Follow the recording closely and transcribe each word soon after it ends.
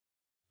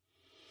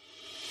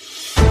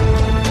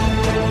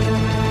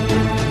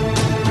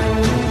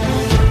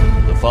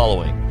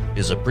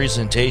is a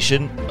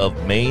presentation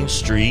of Main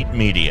Street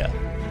Media,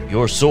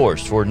 your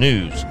source for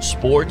news,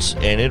 sports,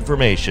 and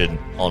information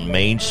on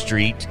Main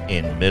Street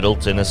in Middle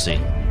Tennessee.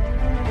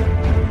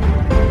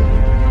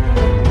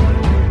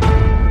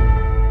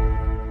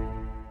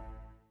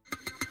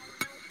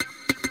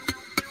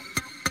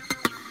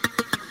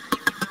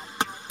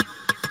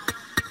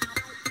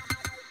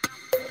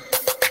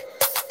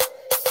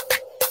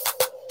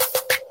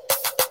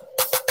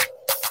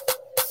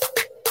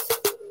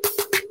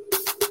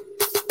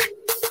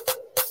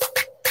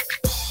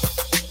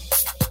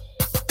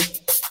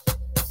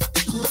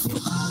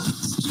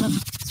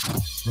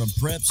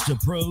 From preps to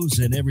pros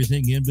and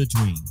everything in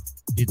between,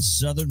 it's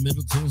Southern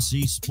Middle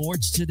Tennessee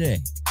Sports Today.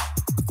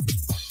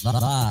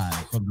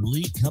 Live from the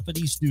Lee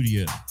Company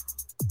studio.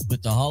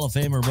 With the Hall of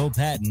Famer Mo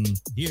Patton,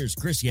 here's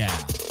Chris Yao.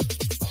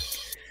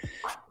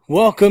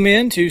 Welcome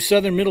into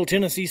Southern Middle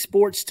Tennessee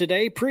Sports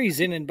Today,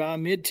 presented by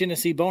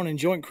Mid-Tennessee Bone and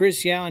Joint.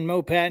 Chris Yao and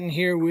Mo Patton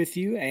here with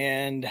you,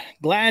 and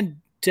glad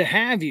to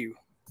have you,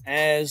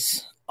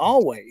 as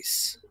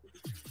always.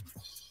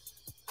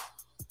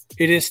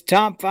 It is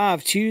Top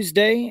 5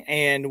 Tuesday,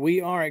 and we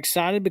are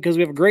excited because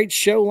we have a great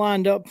show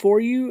lined up for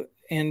you.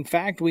 In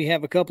fact, we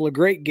have a couple of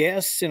great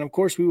guests, and of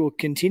course, we will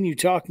continue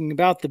talking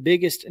about the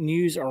biggest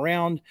news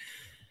around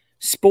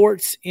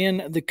sports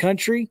in the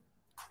country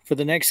for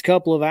the next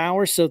couple of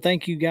hours. So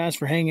thank you guys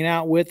for hanging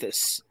out with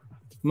us.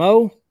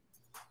 Mo,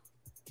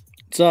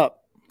 what's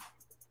up?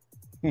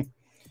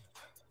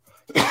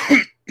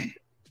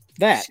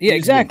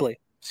 Exactly.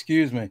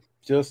 Excuse me.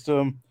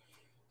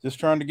 Just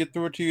trying to get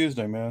through a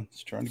Tuesday, man.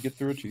 Just trying to get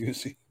through a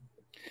Tuesday.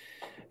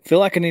 Feel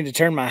like I need to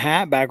turn my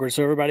hat backwards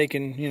so everybody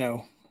can,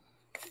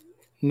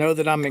 know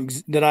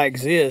that that I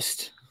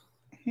exist.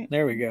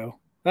 There we go.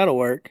 That'll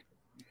work.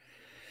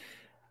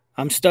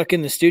 I'm stuck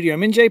in the studio.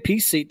 I'm in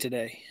JP's seat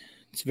today.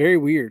 It's very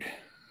weird.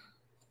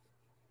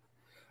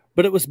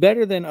 But it was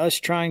better than us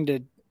trying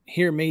to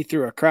hear me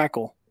through a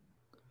crackle.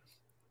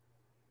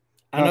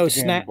 I know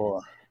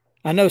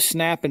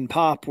Snap and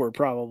Pop were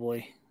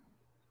probably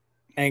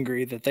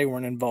angry that they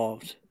weren't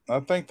involved.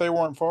 I think they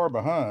weren't far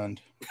behind.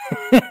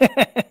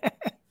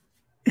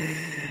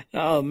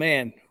 Oh,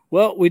 man.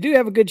 Well, we do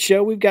have a good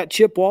show. We've got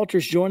Chip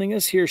Walters joining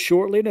us here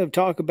shortly to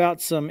talk about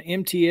some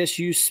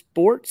MTSU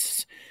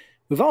sports.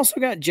 We've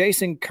also got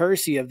Jason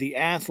Kersey of The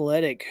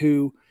Athletic,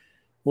 who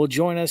will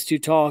join us to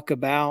talk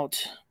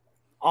about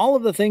all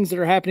of the things that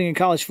are happening in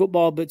college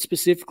football, but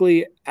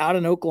specifically out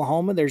in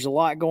Oklahoma. There's a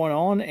lot going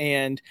on,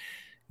 and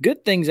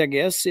good things, I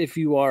guess, if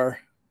you are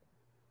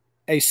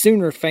a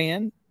Sooner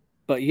fan.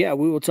 But yeah,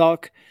 we will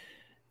talk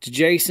to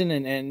Jason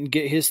and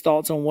get his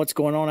thoughts on what's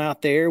going on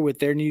out there with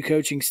their new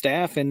coaching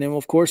staff. And then,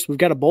 of course, we've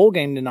got a bowl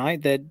game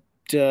tonight that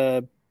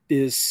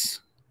it's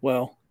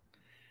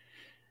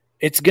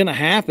going to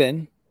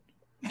happen,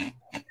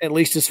 at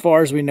least as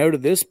far as we know to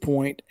this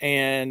point.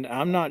 And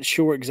I'm not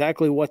sure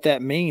exactly what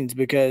that means,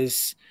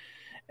 because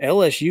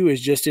LSU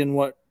is just in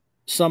what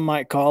some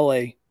might call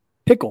a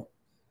pickle.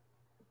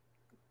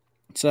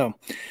 So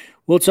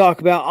we'll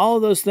talk about all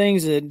of those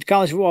things. The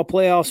college football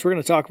playoffs, we're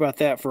going to talk about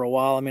that for a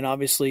while. I mean,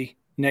 obviously,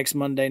 next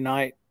Monday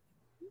night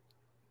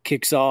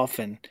kicks off,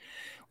 and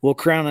we'll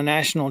crown a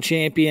national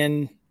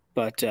champion,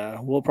 but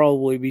we'll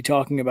probably be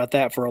talking about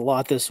that for a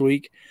lot this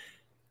week.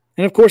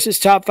 And, of course, it's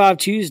Top 5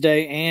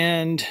 Tuesday,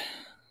 and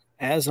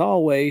as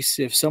always,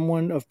 if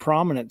someone of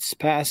prominence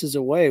passes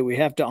away, we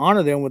have to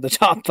honor them with the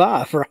top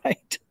 5,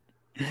 right?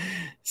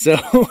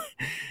 So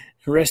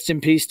rest in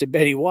peace to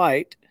Betty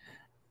White.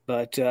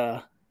 But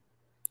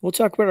we'll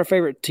talk about our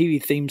favorite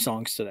TV theme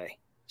songs today,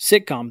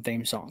 sitcom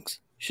theme songs.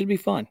 Should be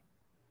fun.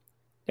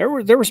 There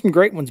were some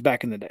great ones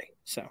back in the day.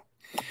 So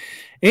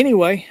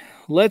anyway,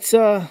 let's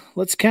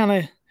kind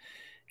of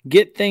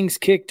get things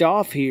kicked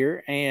off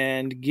here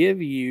and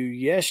give you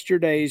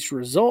yesterday's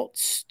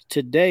results,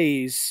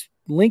 today's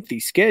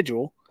lengthy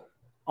schedule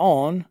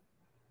on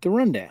the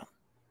rundown.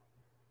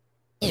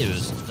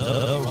 Here's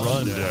the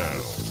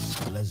rundown.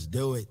 Let's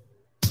do it.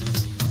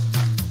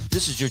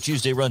 This is your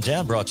Tuesday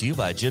Rundown, brought to you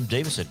by Jim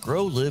Davis at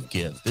Grow Live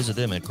Give. Visit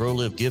them at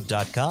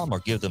growlivegive.com or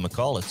give them a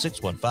call at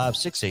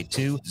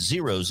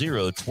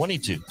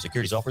 615-682-0022.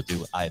 Securities offered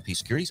through IFP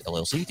Securities,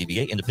 LLC,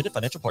 DBA Independent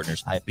Financial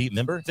Partners, IFP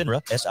member,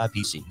 FINRA,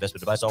 SIPC.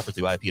 Investment advice offered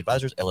through IFP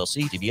Advisors,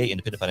 LLC, DBA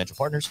Independent Financial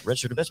Partners,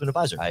 Registered Investment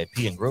Advisor.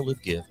 IFP and Grow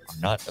Live Give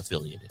are not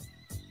affiliated.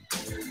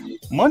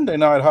 Monday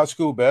night high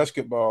school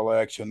basketball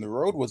action. The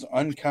road was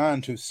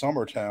unkind to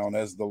Summertown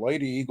as the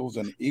Lady Eagles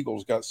and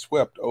Eagles got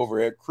swept over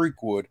at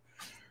Creekwood.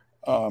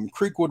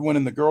 Creekwood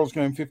winning the girls'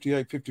 game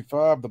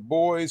 58-55. The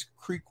boys,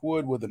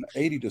 Creekwood with an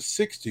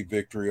 80-60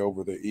 victory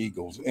over the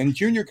Eagles. In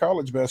junior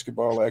college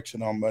basketball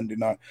action on Monday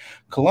night,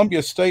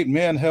 Columbia State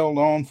men held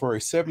on for a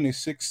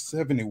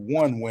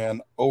 76-71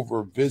 win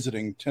over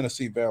visiting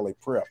Tennessee Valley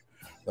Prep.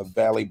 The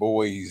Valley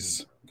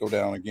boys go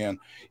down again.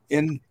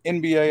 In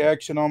NBA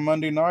action on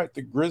Monday night,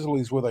 the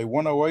Grizzlies with a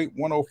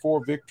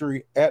 108-104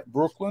 victory at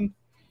Brooklyn.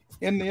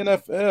 In the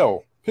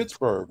NFL,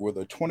 Pittsburgh with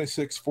a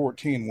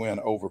 26-14 win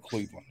over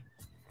Cleveland.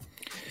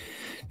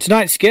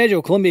 Tonight's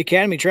schedule, Columbia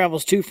Academy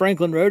travels to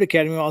Franklin Road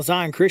Academy while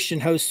Zion Christian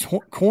hosts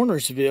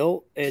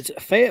Cornersville. It's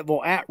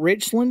Fayetteville at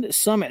Richland,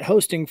 Summit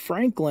hosting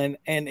Franklin,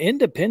 and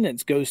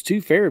Independence goes to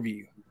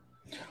Fairview.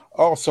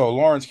 Also,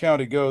 Lawrence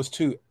County goes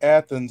to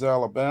Athens,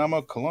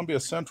 Alabama. Columbia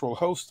Central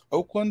hosts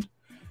Oakland.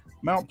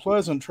 Mount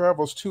Pleasant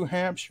travels to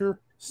Hampshire.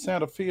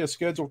 Santa Fe is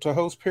scheduled to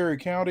host Perry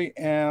County,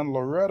 and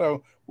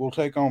Loretto will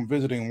take on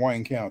visiting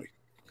Wayne County.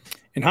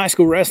 In high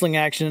school wrestling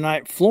action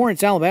tonight,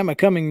 Florence, Alabama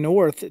coming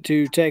north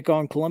to take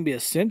on Columbia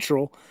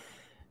Central.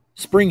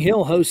 Spring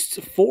Hill hosts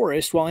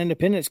Forest, while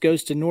Independence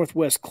goes to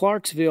Northwest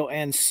Clarksville,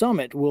 and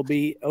Summit will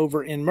be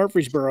over in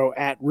Murfreesboro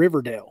at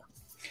Riverdale.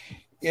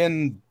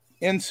 In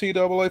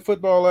NCAA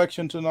football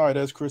action tonight,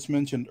 as Chris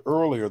mentioned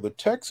earlier, the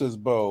Texas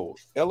Bowl,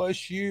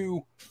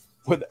 LSU,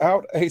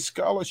 without a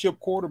scholarship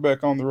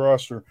quarterback on the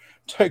roster,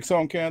 takes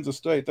on Kansas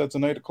State. That's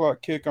an 8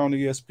 o'clock kick on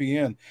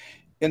ESPN.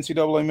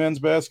 NCAA men's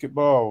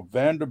basketball,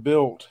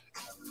 Vanderbilt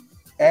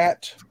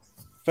at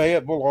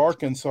Fayetteville,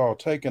 Arkansas,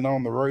 taking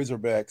on the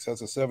Razorbacks.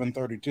 That's a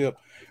 7:30 tip.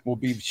 Will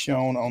be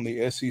shown on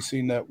the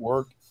SEC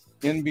network.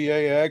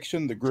 NBA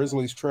action, the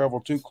Grizzlies travel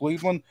to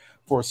Cleveland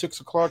for a 6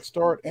 o'clock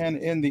start. And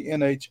in the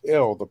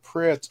NHL, the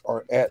Preds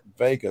are at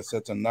Vegas.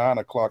 That's a 9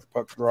 o'clock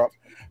puck drop,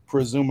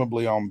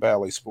 presumably on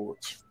Bally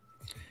Sports.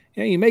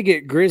 Yeah, you may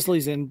get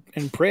Grizzlies and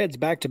Preds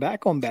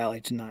back-to-back on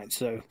Bally tonight,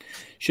 so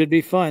should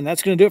be fun.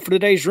 That's going to do it for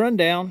today's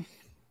rundown.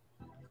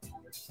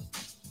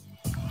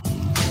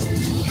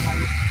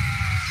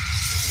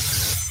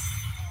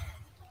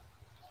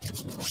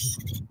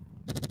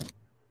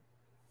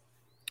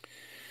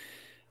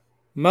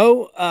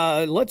 Mo,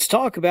 let's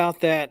talk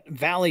about that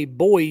Valley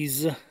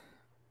Boys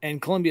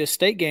and Columbia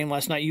State game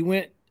last night. You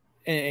went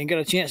and got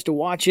a chance to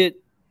watch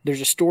it.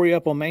 There's a story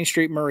up on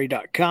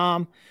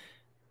MainStreetMurray.com.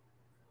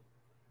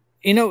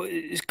 You know,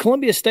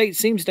 Columbia State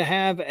seems to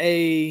have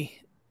a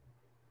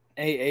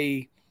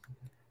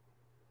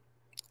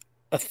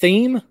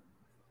theme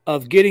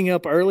of getting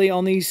up early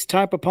on these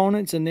type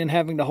opponents and then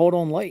having to hold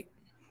on late.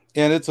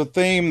 And it's a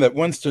theme that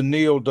Winston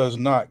Neal does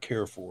not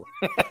care for.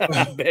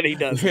 I bet he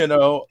does. You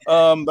know,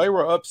 they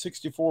were up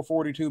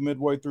 64-42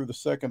 midway through the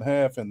second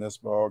half in this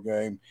ball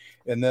game,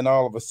 and then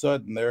all of a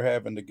sudden they're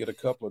having to get a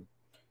couple of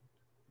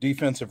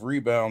defensive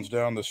rebounds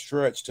down the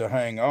stretch to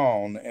hang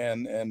on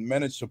and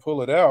manage to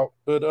pull it out.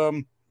 But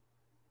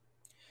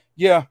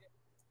yeah,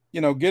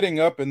 you know,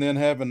 getting up and then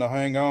having to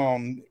hang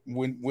on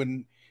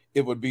when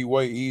it would be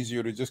way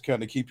easier to just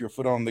kind of keep your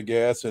foot on the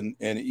gas and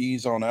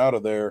ease on out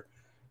of there.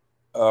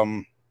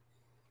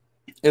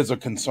 Is a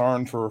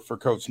concern for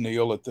Coach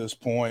Neal at this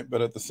point.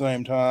 But at the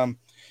same time,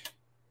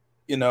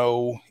 you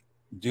know,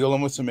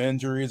 dealing with some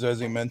injuries, as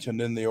he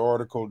mentioned in the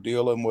article,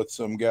 dealing with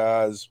some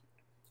guys'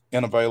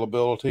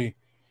 inavailability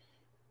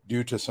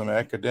due to some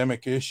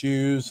academic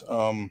issues,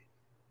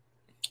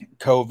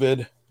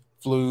 COVID,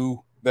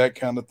 flu, that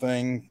kind of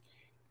thing,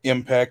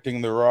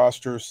 impacting the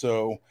roster.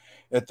 So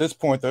at this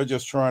point, they're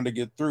just trying to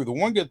get through. The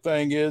one good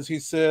thing is he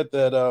said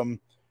that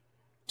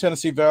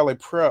Tennessee Valley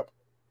Prep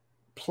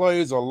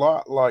plays a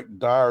lot like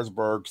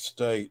Dyersburg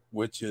State,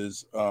 which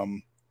is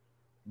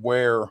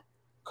where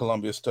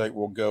Columbia State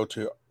will go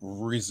to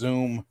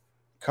resume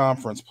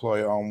conference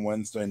play on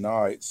Wednesday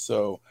night.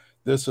 So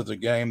this is a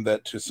game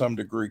that to some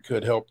degree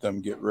could help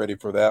them get ready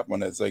for that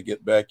one as they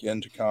get back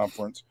into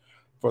conference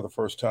for the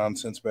first time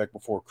since back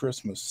before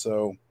Christmas.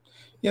 So,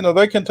 you know,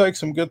 they can take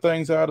some good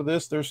things out of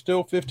this. They're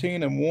still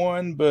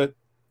 15-1, but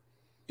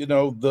you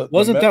know,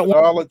 wasn't that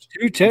one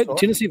to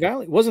Tennessee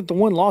Valley? Wasn't the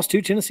one lost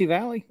to Tennessee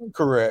Valley?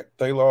 Correct.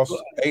 They lost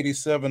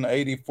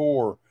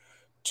 87-84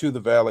 to the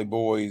Valley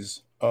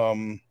Boys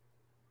earlier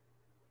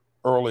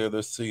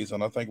this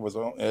season. I think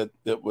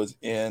it was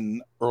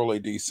in early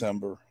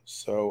December.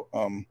 So,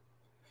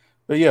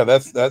 but yeah,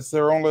 that's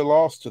their only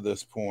loss to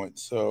this point.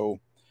 So,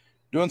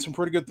 doing some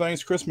pretty good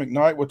things. Chris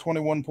McKnight with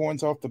 21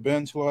 points off the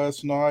bench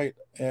last night,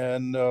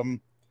 and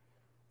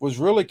was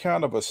really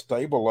kind of a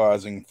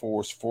stabilizing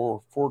force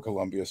for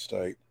Columbia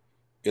State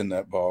in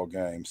that ball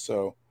game.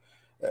 So,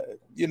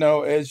 you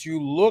know, as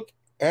you look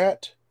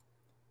at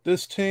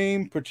this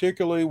team,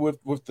 particularly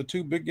with the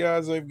two big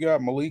guys they've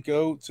got, Malik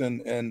Oates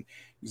and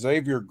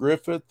Xavier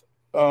Griffith,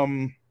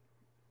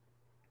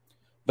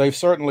 they've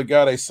certainly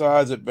got a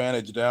size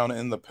advantage down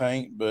in the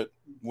paint, but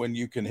when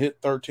you can hit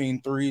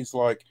 13 threes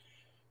like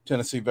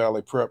Tennessee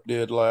Valley Prep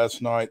did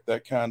last night,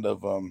 that kind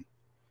of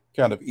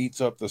eats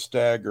up the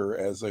stagger,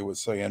 as they would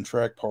say in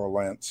track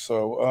parlance.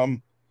 So,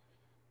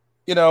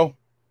 you know,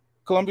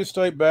 Columbia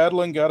State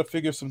battling, got to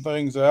figure some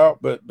things out,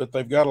 but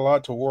they've got a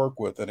lot to work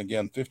with. And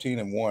again,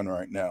 15-1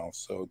 right now.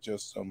 So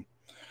just you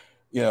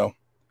know,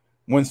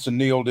 Winston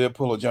Neal did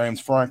pull a James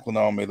Franklin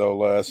on me though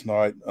last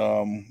night.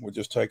 We're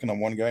just taking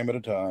them one game at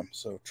a time.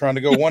 So trying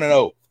to go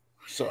 1-0.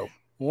 So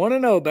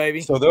 1-0,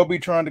 baby. So they'll be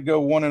trying to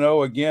go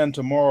 1-0 again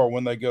tomorrow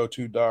when they go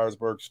to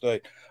Dyersburg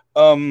State.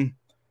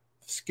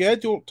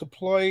 Scheduled to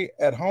play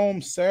at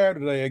home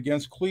Saturday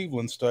against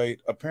Cleveland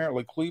State.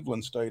 Apparently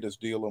Cleveland State is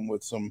dealing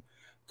with some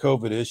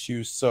COVID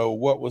issues. So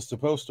what was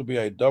supposed to be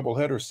a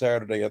doubleheader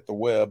Saturday at the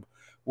Webb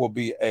will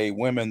be a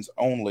women's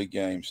only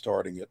game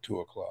starting at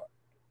 2:00.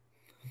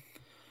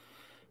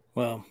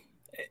 Well,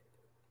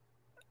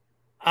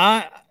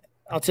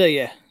 I'll tell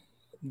you,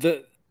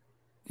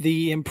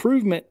 the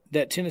improvement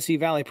that Tennessee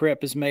Valley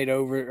Prep has made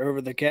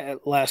over the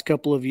last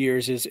couple of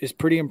years is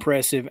pretty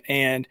impressive,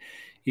 and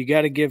you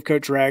got to give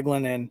Coach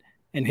Ragland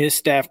and his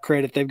staff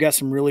credit. They've got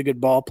some really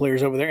good ball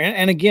players over there.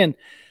 And again,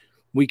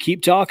 we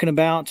keep talking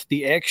about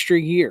the extra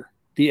year,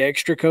 the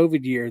extra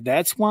COVID year.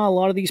 That's why a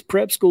lot of these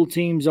prep school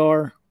teams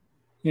are,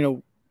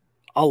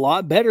 a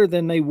lot better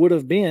than they would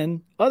have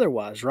been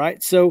otherwise,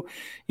 right? So,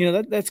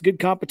 that's good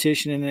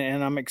competition,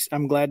 and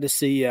I'm glad to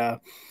see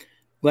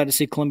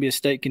Columbia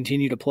State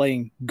continue to play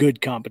in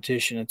good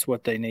competition. It's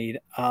what they need.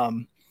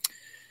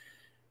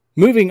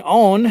 Moving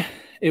on,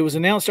 it was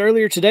announced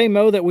earlier today,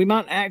 Mo, that we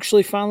might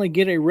actually finally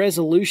get a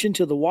resolution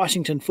to the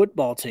Washington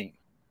football team.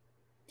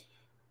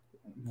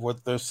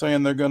 What they're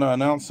saying, they're going to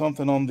announce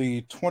something on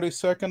the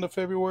 22nd of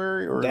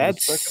February or the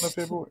 2nd of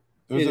February?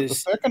 Is it the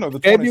 2nd or the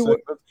 22nd?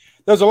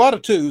 There's a lot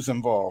of twos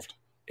involved.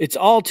 It's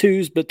all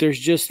twos, but there's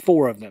just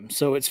 4 of them.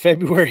 So it's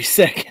February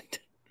 2nd.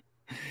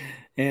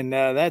 And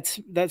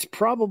that's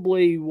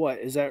probably what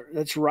is that?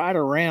 That's right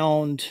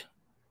around.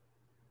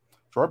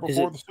 It's right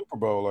before the Super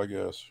Bowl, I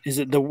guess. Is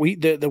it the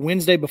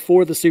Wednesday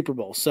before the Super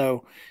Bowl?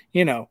 So,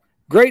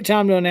 great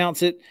time to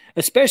announce it,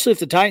 especially if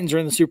the Titans are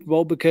in the Super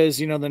Bowl, because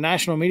the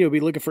national media will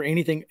be looking for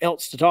anything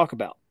else to talk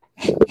about.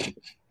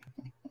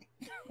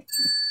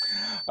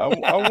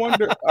 I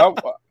wonder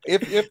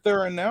if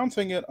they're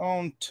announcing it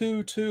on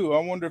 2/2.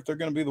 I wonder if they're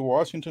going to be the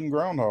Washington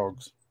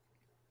Groundhogs.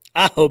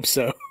 I hope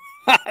so.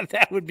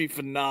 That would be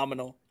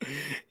phenomenal.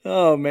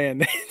 Oh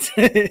man,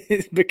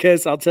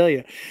 because I'll tell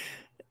you,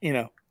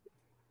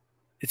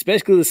 it's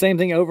basically the same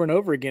thing over and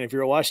over again. If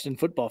you're a Washington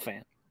football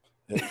fan,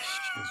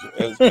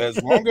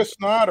 as long as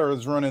Snyder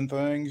is running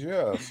things,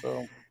 yeah.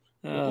 So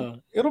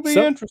it'll be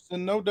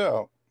interesting, no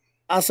doubt.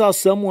 I saw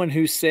someone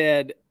who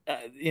said,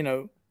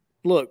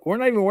 look, we're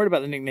not even worried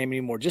about the nickname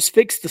anymore. Just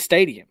fix the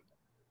stadium.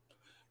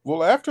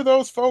 Well, after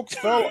those folks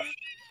fell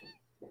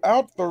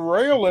out the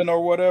railing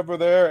or whatever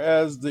there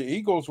as the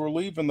Eagles were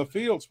leaving the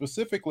field,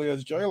 specifically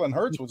as Jalen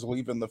Hurts was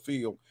leaving the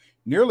field,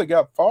 nearly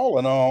got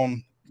fallen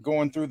on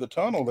going through the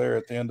tunnel there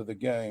at the end of the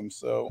game.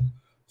 So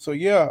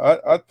yeah,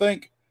 I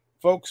think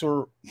folks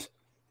are,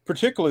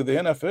 particularly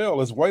the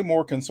NFL, is way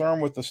more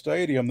concerned with the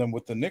stadium than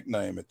with the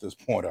nickname at this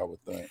point, I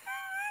would think.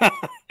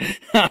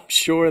 I'm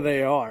sure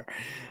they are.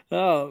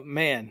 Oh,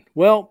 man.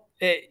 Well,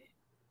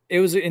 it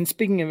was, and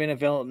speaking of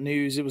NFL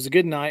news, it was a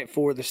good night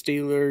for the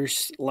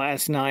Steelers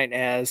last night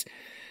as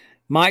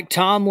Mike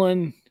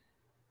Tomlin,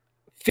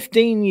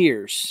 15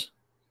 years,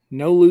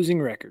 no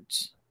losing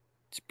records.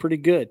 It's pretty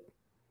good.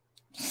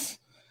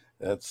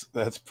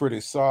 That's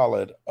pretty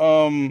solid.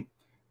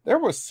 There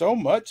was so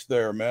much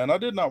there, man. I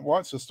did not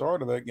watch the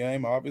start of that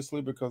game,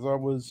 obviously, because I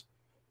was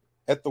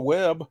at the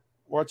web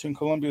watching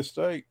Columbia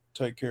State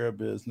take care of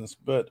business.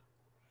 But,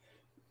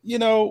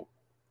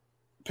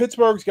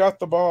 Pittsburgh's got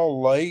the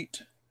ball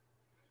late.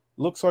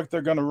 Looks like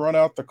they're going to run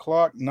out the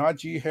clock.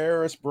 Najee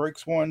Harris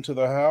breaks one to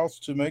the house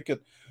to make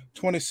it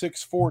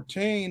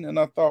 26-14. And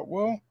I thought,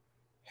 well,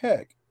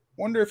 heck,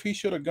 wonder if he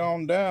should have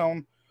gone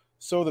down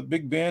so that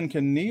Big Ben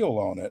can kneel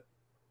on it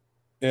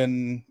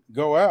and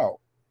go out.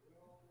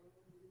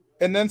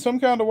 And then some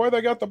kind of way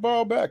they got the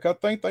ball back. I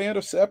think they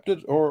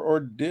intercepted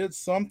or did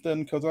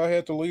something because I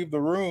had to leave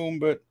the room,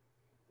 but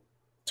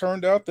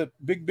turned out that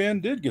Big Ben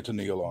did get to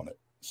kneel on it.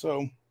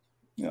 So,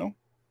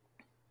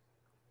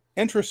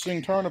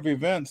 interesting turn of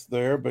events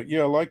there. But,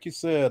 yeah, like you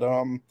said,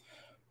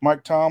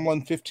 Mike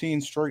Tomlin,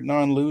 15 straight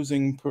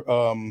non-losing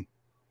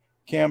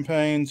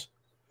campaigns.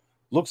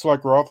 Looks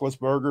like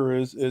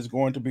Roethlisberger is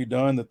going to be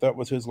done, that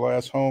was his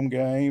last home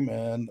game.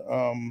 And,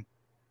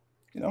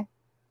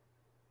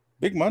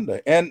 big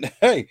Monday. And,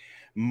 hey,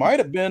 might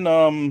have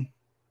been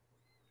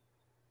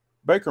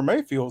Baker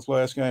Mayfield's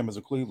last game as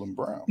a Cleveland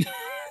Brown.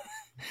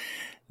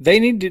 They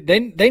need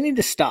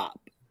to stop.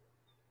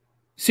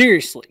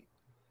 Seriously.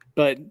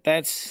 But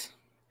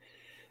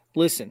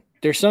listen,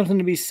 there's something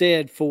to be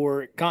said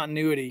for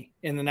continuity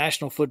in the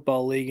National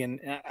Football League. And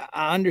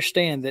I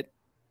understand that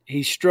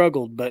he's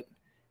struggled, but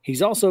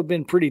he's also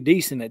been pretty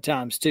decent at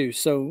times too.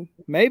 So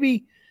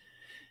maybe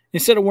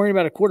instead of worrying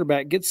about a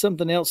quarterback, get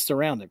something else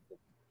around him.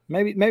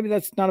 Maybe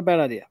that's not a bad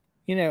idea.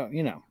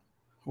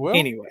 Well,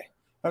 anyway.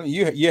 I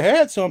mean, you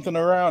had something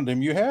around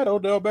him. You had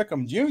Odell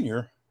Beckham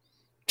Jr.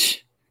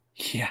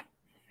 Yeah.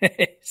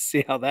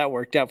 See how that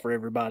worked out for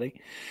everybody.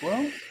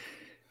 Well,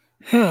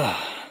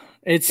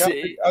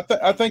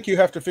 I think you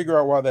have to figure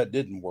out why that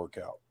didn't work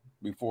out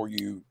before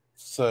you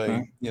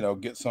say,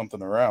 get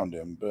something around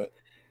him. But,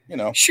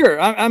 Sure.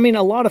 I mean,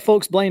 a lot of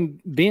folks blame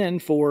Ben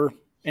for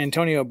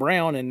Antonio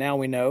Brown, and now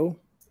we know.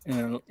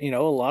 A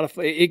lot of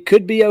it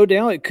could be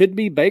Odell, it could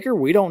be Baker.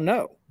 We don't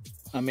know.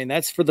 I mean,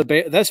 that's for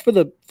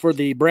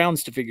the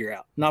Browns to figure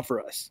out, not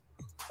for us.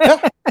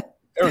 There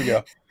we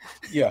go.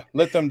 Yeah,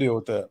 let them deal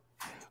with that.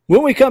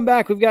 When we come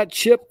back, we've got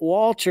Chip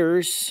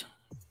Walters,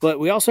 but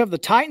we also have the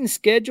Titans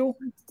schedule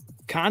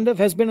kind of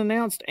has been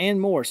announced and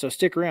more. So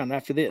stick around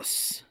after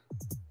this.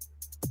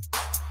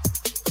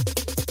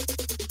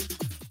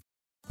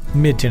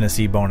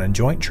 Mid-Tennessee Bone and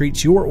Joint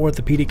treats your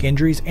orthopedic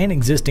injuries and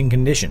existing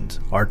conditions.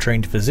 Our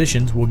trained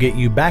physicians will get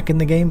you back in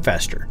the game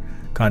faster.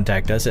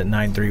 Contact us at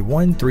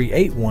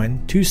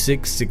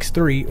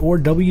 931-381-2663 or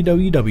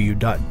www.mtbj.net.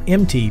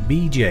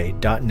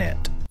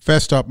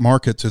 Fast Stop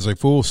Markets is a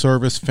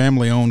full-service,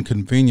 family-owned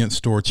convenience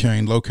store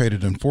chain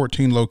located in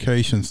 14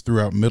 locations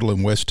throughout Middle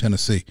and West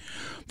Tennessee.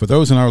 For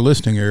those in our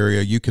listening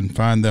area, you can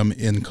find them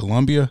in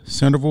Columbia,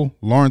 Centerville,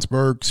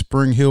 Lawrenceburg,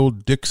 Spring Hill,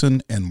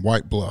 Dixon, and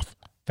White Bluff.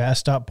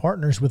 Fast Stop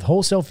partners with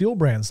wholesale fuel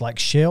brands like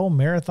Shell,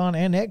 Marathon,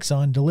 and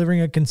Exxon,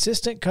 delivering a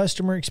consistent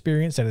customer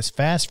experience that is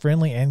fast,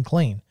 friendly, and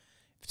clean.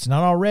 If it's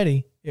not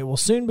already, it will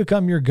soon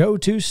become your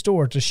go-to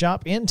store to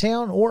shop in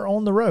town or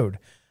on the road.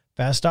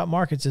 Fast Stop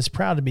Markets is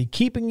proud to be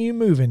keeping you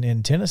moving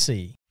in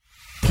Tennessee.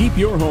 Keep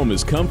your home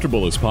as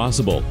comfortable as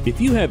possible. If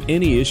you have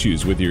any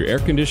issues with your air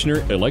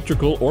conditioner,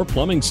 electrical, or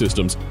plumbing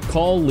systems,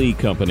 call Lee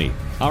Company.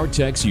 Our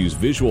techs use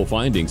visual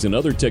findings and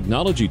other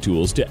technology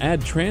tools to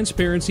add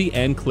transparency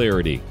and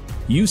clarity.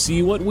 You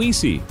see what we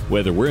see,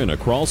 whether we're in a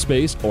crawl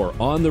space or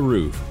on the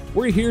roof.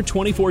 We're here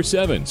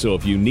 24/7, so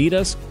if you need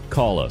us,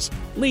 call us.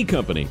 Lee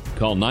Company.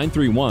 Call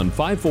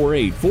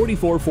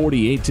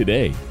 931-548-4448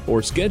 today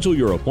or schedule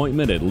your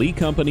appointment at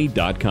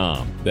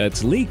leecompany.com.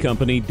 That's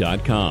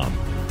leecompany.com.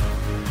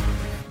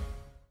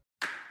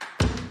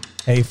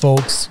 Hey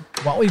folks,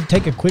 while we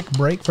take a quick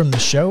break from the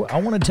show, I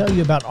want to tell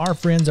you about our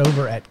friends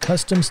over at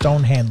Custom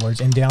Stone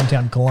Handlers in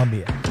downtown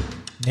Columbia.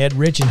 Ned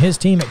Rich and his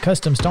team at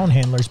Custom Stone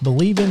Handlers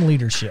believe in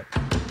leadership.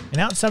 And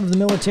outside of the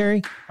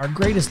military, our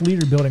greatest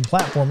leader building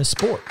platform is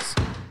sports.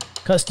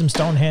 Custom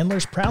Stone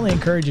Handlers proudly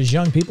encourages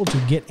young people to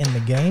get in the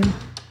game.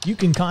 You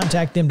can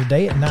contact them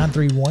today at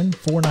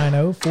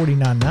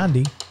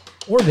 931-490-4990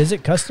 or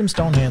visit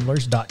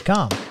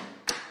CustomStonehandlers.com.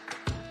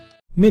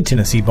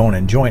 Mid-Tennessee Bone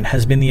and Joint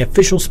has been the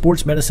official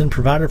sports medicine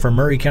provider for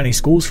Murray County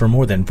Schools for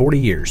more than 40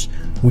 years.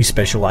 We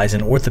specialize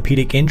in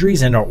orthopedic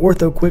injuries, and our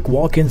OrthoQuick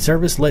walk-in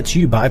service lets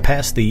you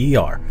bypass the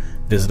ER.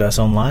 Visit us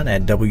online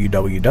at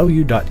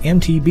www.mtbj.net.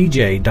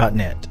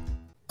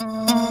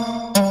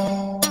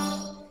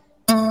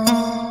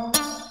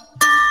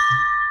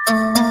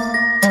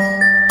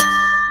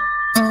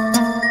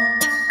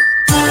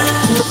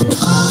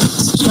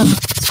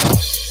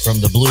 From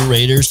the Blue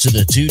Raiders to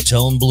the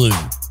Two-Tone Blue,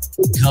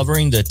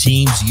 covering the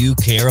teams you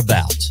care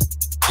about.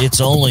 It's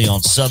only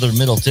on Southern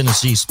Middle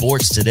Tennessee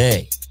Sports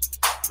Today.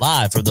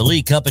 Live from the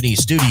Lee Company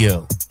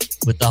studio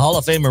with the Hall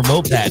of Famer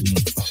Mo Patton.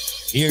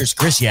 Here's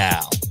Chris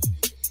Yao.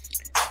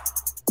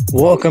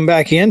 Welcome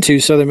back into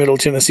Southern Middle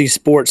Tennessee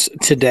Sports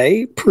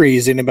Today,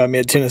 presented by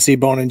Mid-Tennessee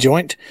Bone and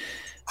Joint.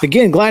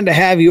 Again, glad to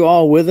have you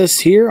all with us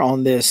here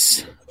on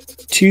this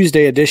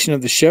Tuesday edition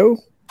of the show.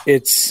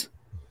 It's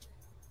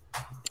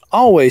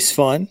always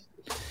fun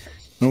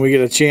when we get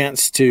a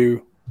chance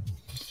to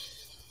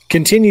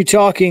continue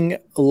talking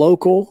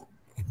local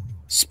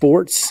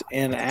sports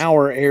in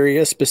our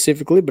area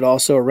specifically, but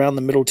also around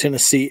the Middle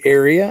Tennessee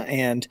area.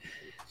 And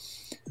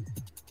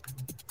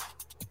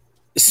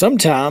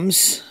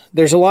sometimes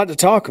there's a lot to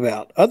talk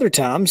about. Other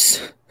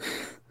times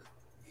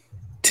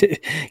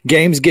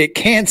games get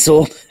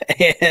canceled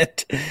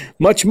and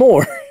much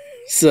more.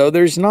 So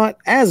there's not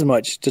as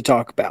much to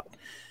talk about.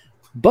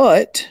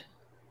 But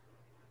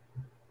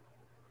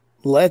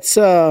let's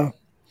talk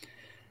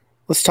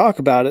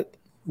about it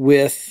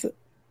with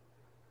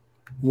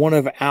one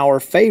of our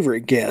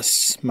favorite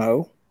guests,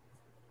 Mo,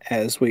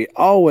 as we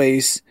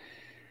always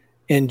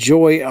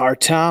enjoy our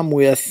time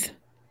with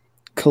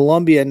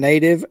Columbia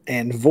native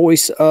and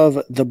voice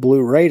of the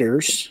Blue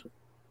Raiders,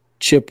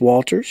 Chip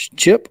Walters.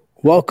 Chip,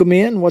 welcome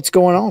in. What's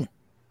going on?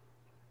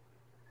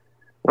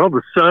 Well,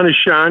 the sun is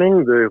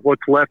shining.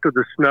 What's left of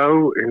the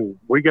snow, and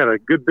we got a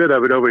good bit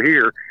of it over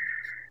here,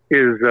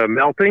 is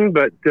melting.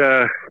 But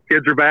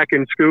kids are back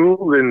in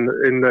school in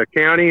the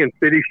county and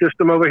city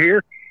system over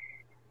here,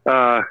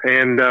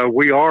 and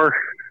we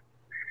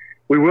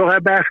will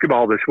have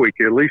basketball this week.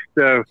 At least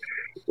we have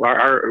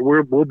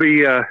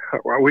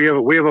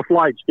a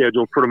flight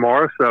scheduled for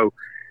tomorrow, so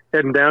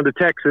heading down to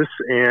Texas,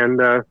 and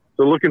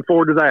so looking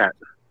forward to that.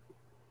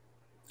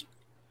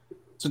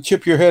 So,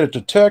 Chip, you're headed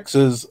to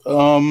Texas.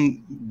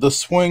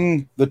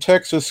 The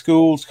Texas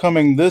schools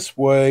coming this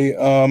way,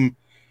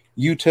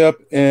 UTEP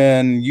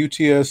and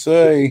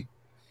UTSA,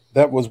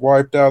 that was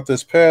wiped out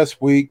this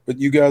past week, but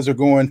you guys are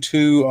going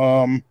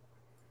to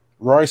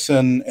Rice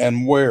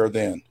and where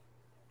then?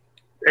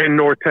 In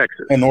North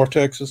Texas. In North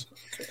Texas?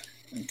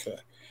 Okay.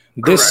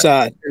 This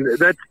side.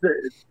 That's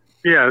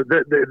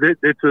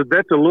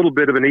a little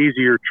bit of an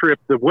easier trip.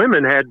 The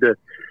women had to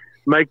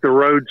make the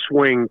road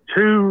swing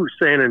to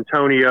San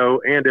Antonio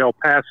and El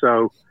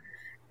Paso,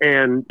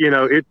 and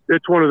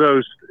it's one of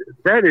those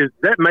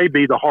that may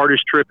be the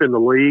hardest trip in the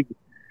league,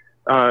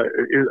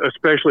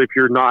 especially if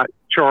you're not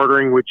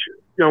chartering, which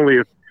only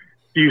a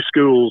few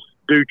schools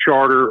do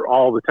charter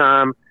all the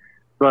time.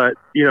 But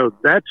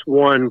that's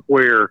one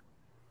where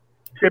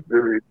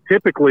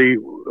typically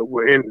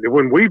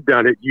when we've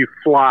done it, you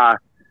fly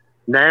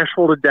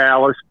Nashville to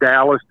Dallas,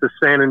 Dallas to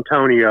San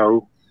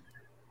Antonio,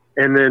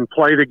 and then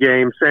play the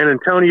game. San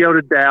Antonio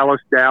to Dallas,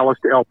 Dallas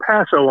to El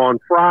Paso on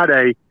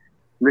Friday,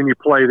 and then you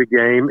play the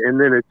game, and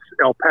then it's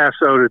El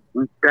Paso to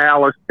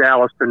Dallas,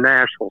 Dallas to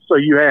Nashville. So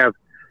you have,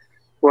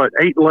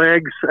 8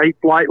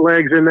 flight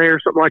legs in there,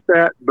 something like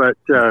that. But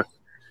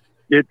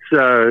it's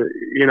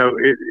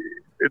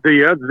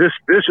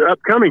this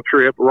upcoming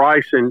trip,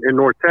 Rice in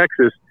North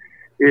Texas,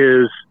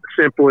 is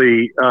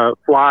simply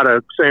fly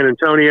to San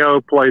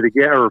Antonio, fly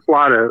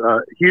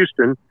to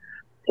Houston,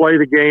 play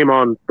the game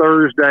on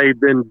Thursday,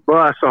 then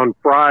bus on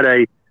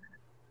Friday,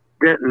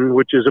 Denton,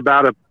 which is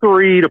about a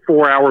 3 to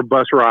 4 hour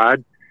bus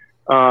ride,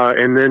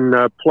 and then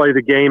play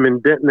the game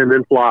in Denton and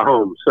then fly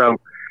home. So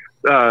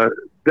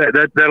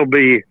that'll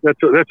be a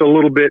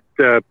little bit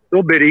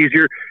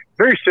easier.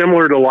 Very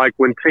similar to like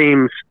when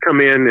teams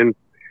come in and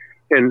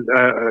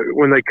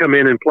when they come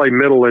in and play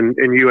Middle and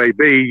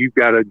UAB, you've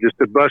got just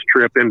a bus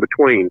trip in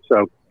between.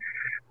 So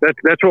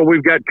that's what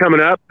we've got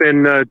coming up,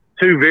 and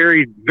 2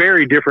 very,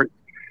 very different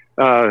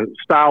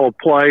style of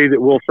play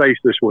that we'll face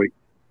this week.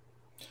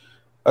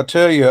 I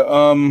tell you,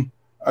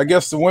 I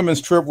guess the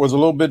women's trip was a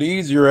little bit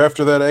easier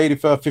after that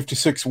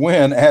 85-56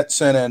 win at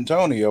San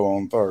Antonio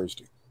on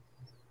Thursday.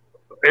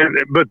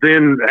 But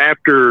then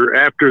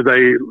after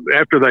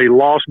they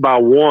lost by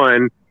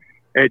 1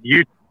 at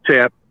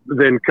UTEP,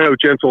 then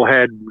Coach Insel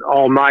had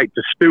all night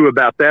to stew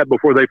about that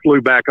before they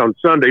flew back on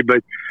Sunday.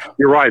 But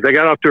you're right; they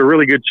got off to a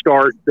really good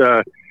start.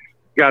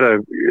 Got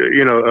a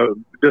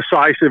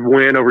decisive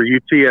win over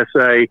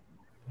UTSA,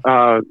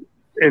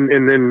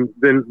 and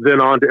then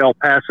on to El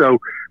Paso,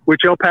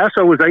 which El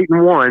Paso was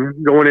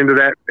 8-1 going into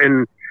that,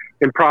 and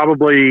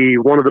probably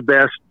one of the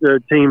best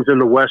teams in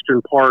the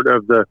western part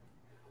of the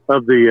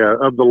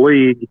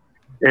league.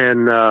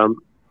 And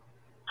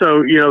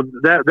so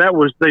that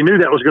was, they knew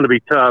that was going to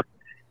be tough.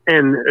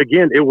 And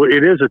again,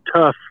 it is a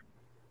tough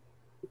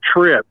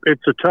trip.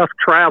 It's a tough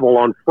travel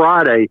on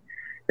Friday,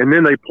 and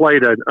then they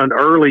played an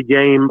early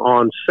game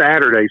on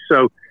Saturday.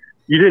 So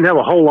you didn't have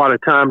a whole lot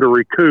of time to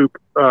recoup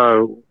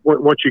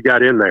once you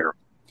got in there.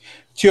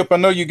 Chip, I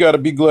know you got to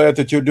be glad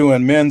that you're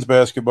doing men's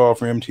basketball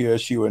for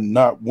MTSU and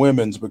not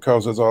women's,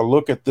 because as I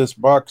look at this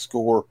box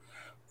score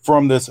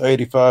from this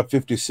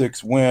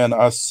 85-56 win,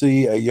 I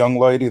see a young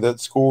lady that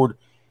scored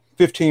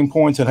 15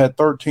 points and had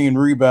 13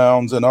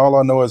 rebounds, and all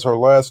I know is her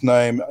last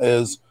name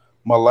is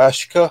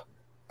Malashka,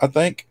 I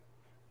think.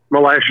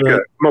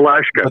 Malashka,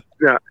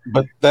 yeah.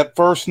 But that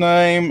first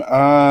name,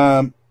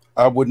 I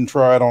wouldn't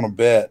try it on a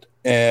bet.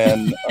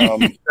 And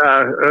I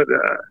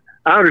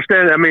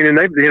understand. I mean, and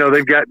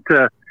they've got.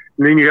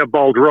 And then you have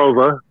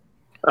Baldrova,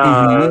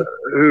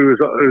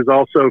 who's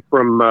also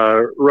from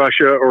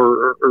Russia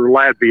or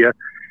Latvia,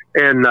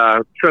 and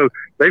so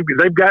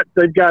they've got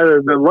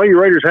the Lady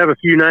Raiders have a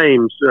few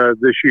names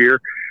this year,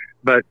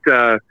 but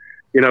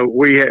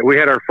we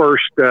had our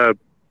first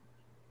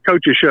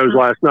coaches shows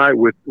last night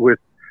with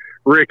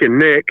Rick and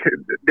Nick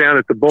down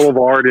at the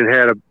Boulevard, and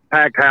had a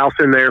packed house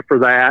in there for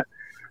that.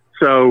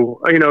 So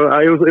it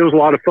was a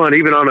lot of fun.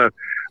 Even on a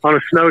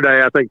snow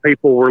day, I think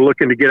people were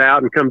looking to get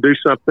out and come do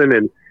something,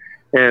 and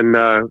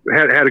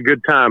had a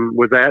good time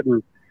with that,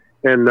 and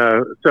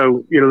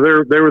so they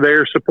were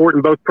there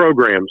supporting both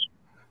programs.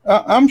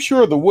 I'm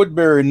sure the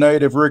Woodbury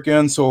native Rick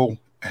Insel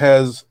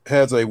has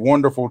a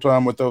wonderful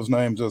time with those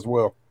names as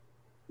well.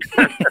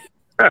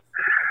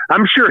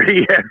 I'm sure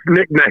he has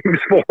nicknames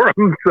for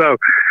them. So,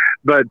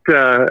 but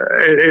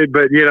they've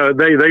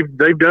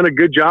done a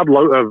good job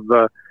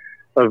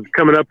of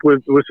coming up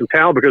with some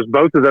talent, because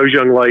both of those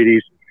young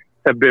ladies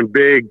have been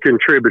big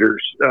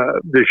contributors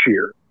this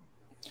year.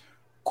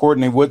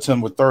 Courtney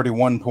Whitson with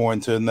 31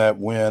 points in that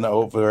win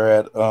over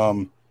at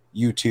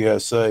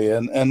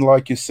UTSA. And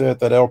like you said,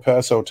 that El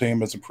Paso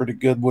team is a pretty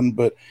good one,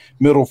 but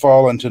Middle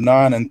falling to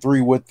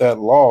 9-3 with that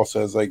loss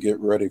as they get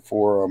ready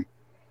for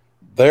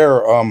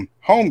their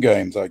home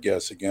games, I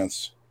guess,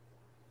 against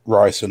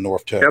Rice and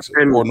North Texas,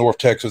 or North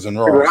Texas and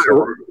Rice.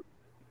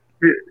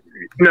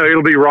 No,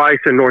 it'll be Rice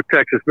and North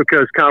Texas,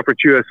 because Conference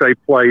USA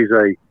plays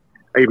a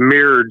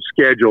mirrored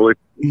schedule.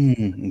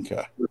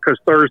 Okay. Because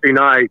Thursday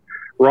night,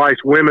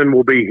 Rice women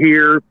will be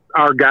here.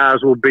 Our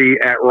guys will be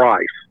at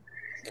Rice,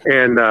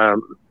 and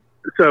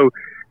so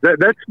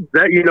that'll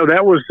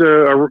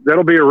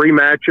be a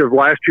rematch of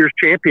last year's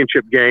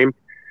championship game.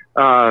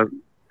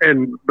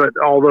 But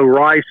although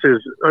Rice has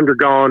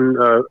undergone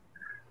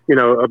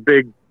a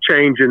big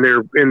change in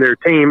their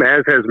team,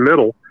 as has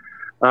Middle,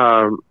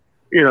 and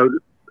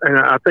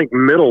I think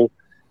Middle,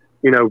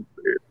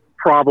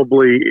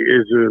 probably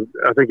is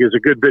a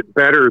good bit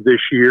better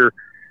this year.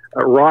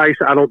 Rice,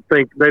 I don't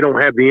think they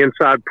don't have the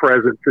inside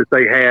presence that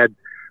they had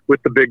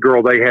with the big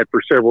girl they had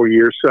for several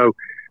years. So,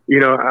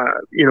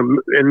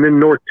 and then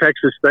North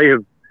Texas,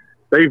 they've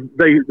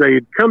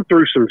come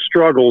through some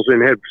struggles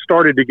and have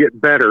started to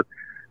get better.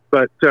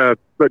 But I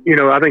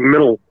think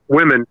Middle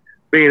women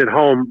being at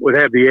home would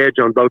have the edge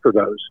on both of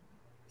those.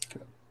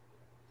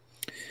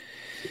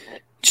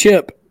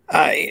 Chip,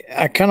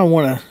 I kind of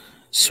want to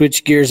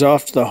switch gears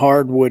off to the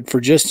hardwood for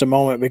just a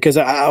moment, because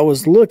I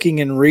was looking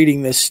and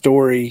reading this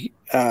story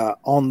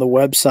on the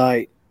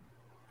website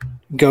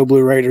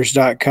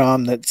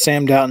GoBlueRaiders.com that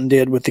Sam Doughton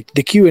did with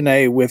the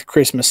Q&A with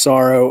Chris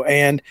Massaro.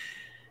 And,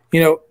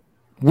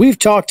 we've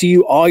talked to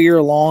you all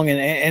year long,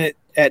 and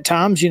at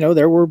times,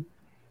 there were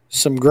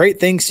some great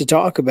things to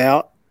talk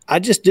about. I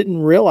just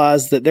didn't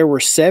realize that there were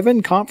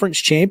 7 conference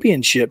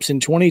championships in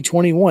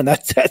 2021.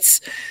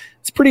 That's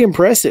pretty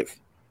impressive.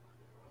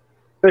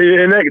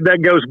 And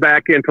that goes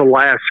back into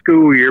last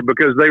school year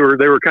because they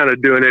were kind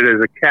of doing it as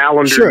a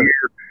calendar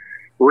year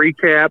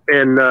recap.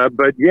 And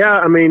but yeah,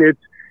 I mean it's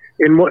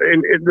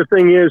the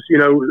thing is,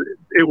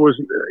 it was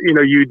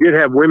you did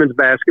have women's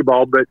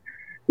basketball, but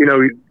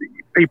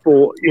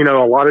people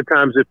a lot of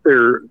times if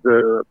they're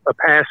a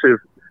passive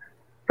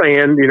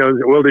fan,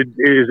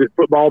 is it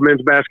football,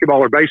 men's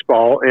basketball, or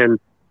baseball?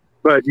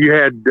 But you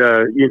had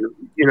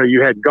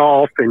you had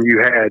golf and you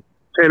had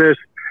tennis,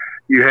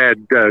 you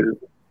had the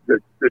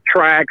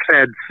tracks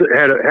had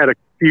a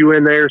few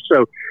in there.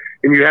 So,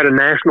 and you had a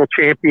national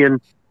champion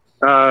in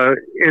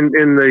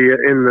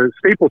the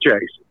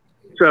steeplechase.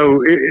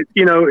 So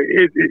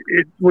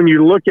when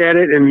you look at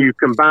it and you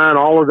combine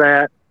all of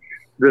that,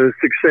 the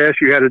success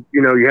you had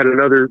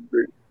another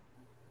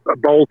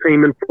bowl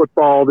team in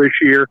football this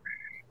year.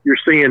 You're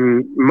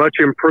seeing much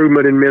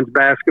improvement in men's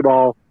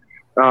basketball,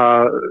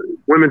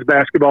 women's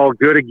basketball,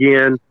 good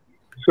again.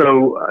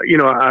 So,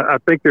 I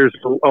think there's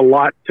a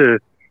lot to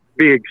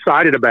be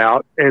excited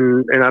about.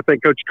 And I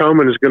think Coach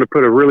Coleman is going to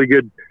put a really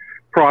good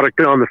product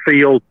on the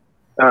field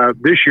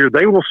this year.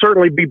 They will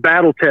certainly be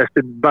battle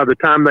tested by the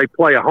time they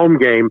play a home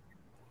game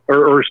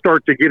or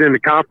start to get into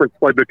conference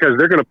play because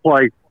they're going to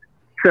play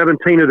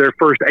 17 of their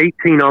first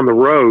 18 on the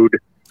road.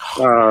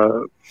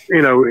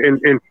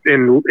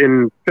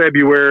 In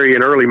February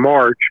and early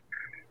March,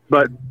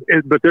 but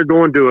they're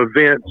going to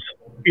events,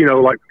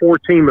 like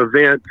 4-team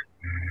events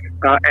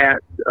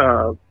at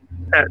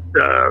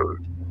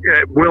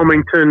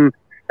Wilmington,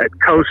 at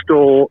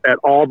Coastal, at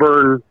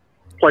Auburn,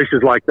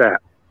 places like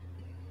that.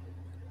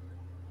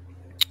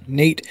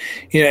 Neat.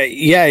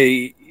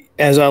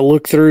 As I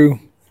look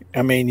through,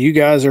 I mean, you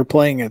guys are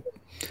playing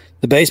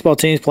the baseball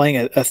team's playing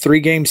a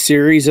 3-game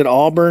series at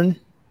Auburn.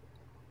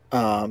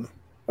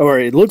 Or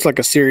it looks like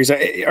a series.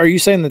 Are you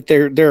saying that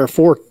there are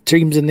 4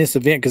 teams in this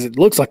event? Because it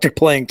looks like they're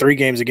playing 3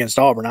 games against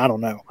Auburn. I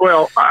don't know.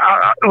 Well,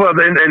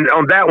 and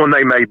on that one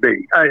they may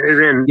be.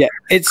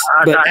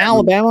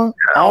 Alabama,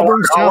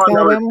 Auburn, South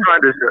Alabama.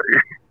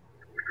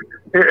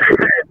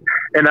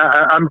 And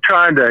I'm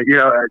trying to,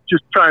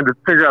 just trying to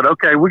figure out.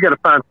 Okay, we got to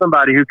find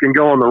somebody who can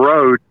go on the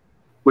road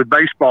with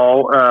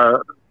baseball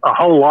a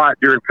whole lot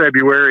during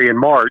February and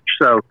March.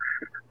 So.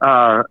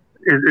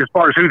 As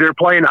far as who they're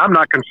playing, I'm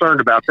not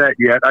concerned about that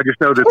yet. I just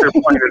know that they're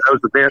playing in those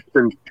events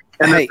and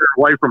that they're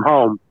away from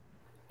home.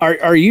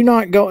 Are you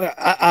not going?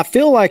 I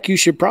feel like you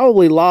should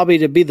probably lobby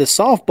to be the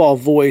softball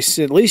voice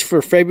at least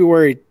for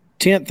February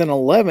 10th and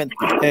 11th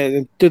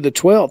through the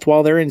 12th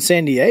while they're in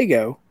San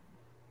Diego.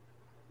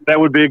 That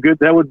would be a good.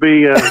 That would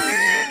be a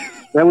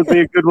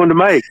good one to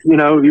make.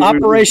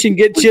 Operation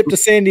Get Chip to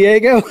San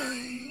Diego.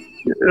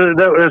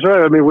 That's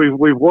right. I mean, we've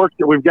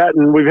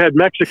had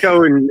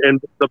Mexico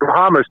and the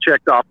Bahamas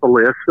checked off the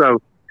list.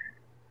 So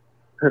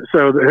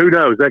who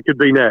knows? That could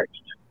be next.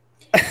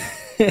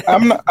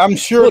 I'm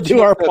sure we'll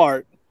do our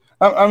part.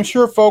 I'm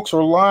sure folks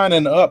are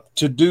lining up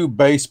to do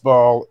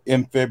baseball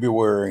in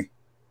February.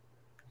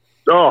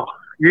 Oh,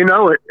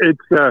 it's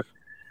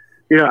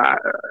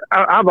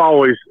I've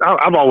always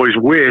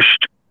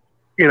wished,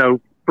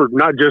 for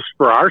not just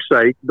for our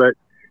sake, but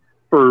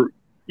for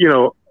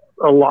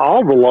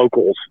all the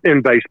locals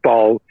in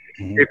baseball,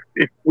 if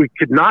we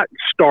could not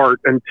start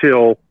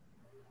until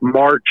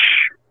March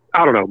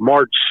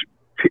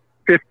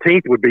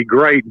 15th would be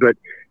great. But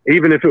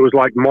even if it was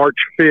like March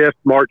 5th,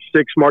 March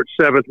 6th, March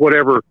 7th,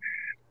 whatever,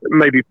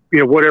 maybe,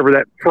 whatever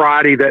that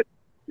Friday that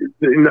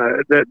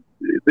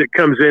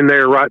comes in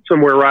there, right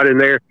somewhere right in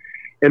there.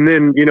 And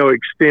then,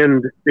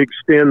 extend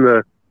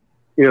the,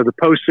 the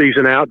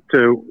postseason out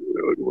to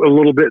a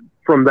little bit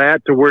from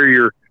that to where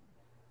you're,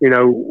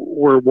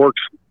 where it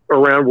works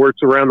around where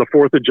it's around the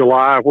 4th of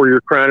July where you're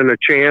crowning a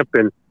champ.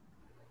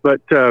 But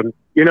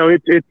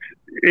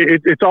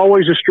it's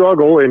always a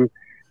struggle and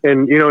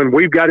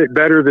we've got it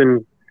better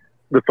than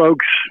the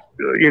folks,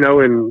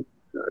 and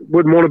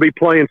wouldn't want to be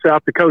playing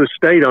South Dakota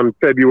State on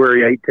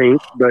February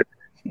 18th. But,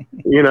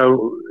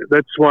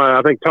 that's why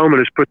I think Toman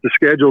has put the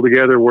schedule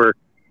together where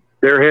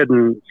they're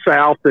heading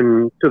south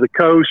and to the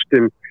coast,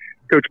 and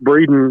Coach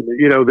Breeden,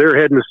 they're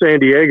heading to San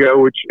Diego,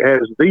 which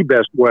has the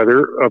best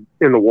weather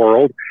in the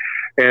world.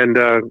 And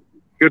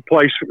good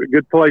place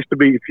to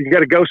be. If you got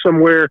to go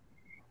somewhere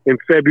in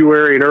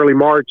February and early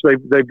March,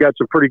 they've got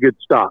some pretty good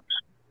stops.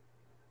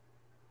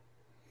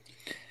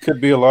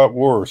 Could be a lot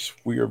worse.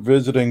 We are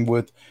visiting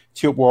with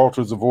Chip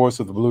Walters, the voice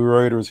of the Blue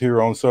Raiders,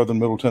 here on Southern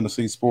Middle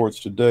Tennessee Sports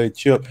Today.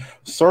 Chip,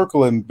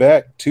 circling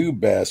back to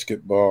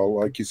basketball,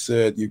 like you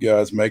said, you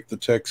guys make the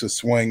Texas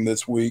swing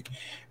this week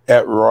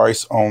at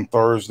Rice on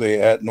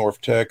Thursday, at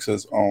North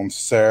Texas on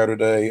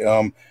Saturday.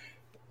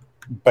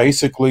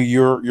 Basically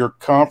your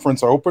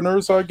conference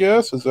openers, I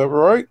guess. Is that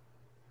right?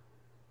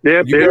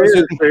 Yeah,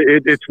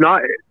 it's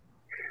not.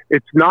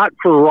 it's not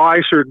for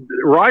Rice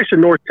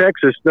and North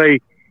Texas. They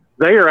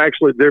are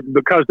actually there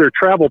because they're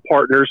travel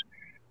partners.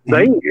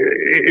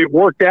 It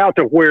worked out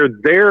to where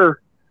their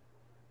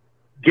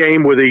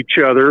game with each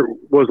other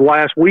was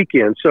last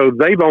weekend. So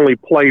they've only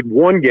played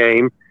one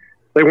game.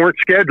 They weren't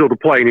scheduled to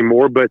play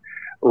anymore, but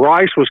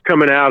Rice was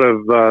coming out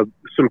of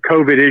some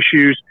COVID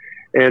issues,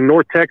 and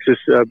North Texas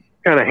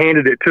kind of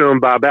handed it to them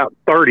by about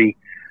 30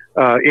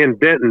 in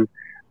Denton.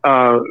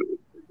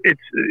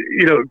 It's,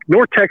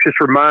 North Texas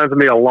reminds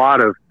me a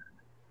lot of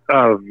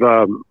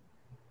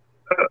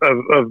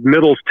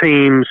Middle's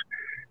teams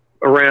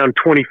around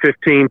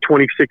 2015,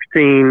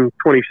 2016,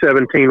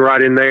 2017,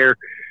 right in there.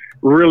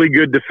 Really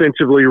good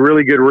defensively,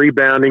 really good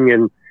rebounding,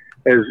 and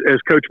as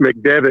Coach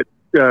McDevitt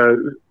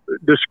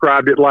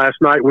described it last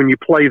night, when you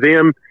play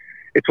them,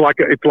 it's like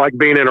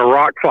being in a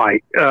rock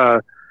fight.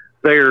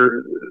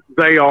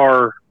 They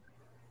are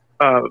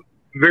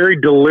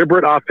very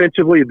deliberate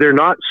offensively. They're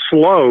not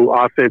slow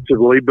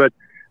offensively, but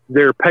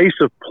their pace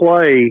of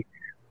play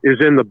is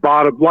in the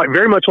bottom,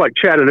 very much like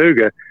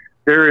Chattanooga.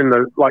 They're in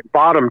the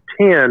bottom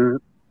 10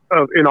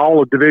 in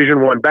all of Division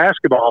I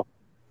basketball,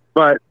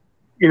 but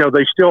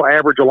they still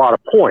average a lot of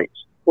points.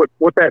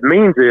 What that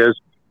means is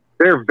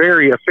they're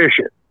very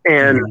efficient,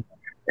 and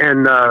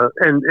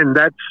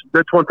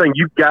that's one thing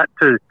you've got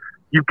to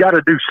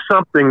do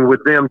something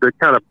with them to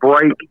kind of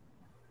break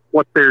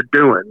what they're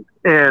doing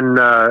and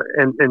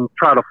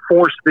try to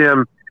force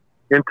them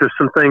into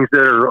some things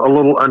that are a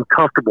little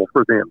uncomfortable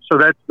for them. So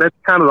that's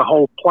kind of the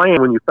whole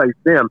plan when you face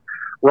them.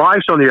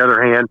 Rice, on the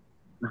other hand,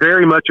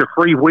 very much a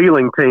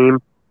freewheeling team.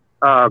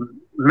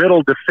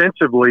 Middle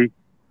defensively,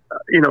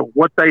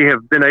 what they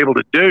have been able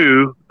to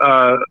do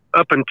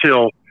up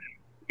until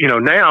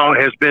now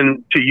has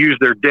been to use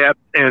their depth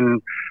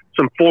and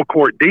some full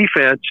court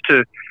defense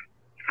to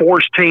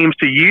force teams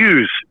to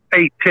use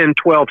 8, 10,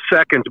 12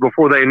 seconds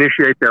before they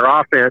initiate their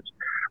offense.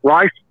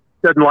 Rice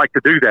doesn't like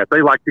to do that.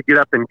 They like to get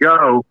up and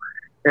go.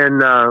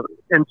 And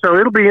so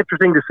it'll be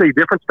interesting to see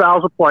different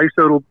styles of play.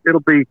 So it'll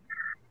be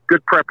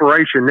good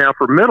preparation. Now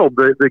for Middle,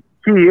 the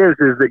key is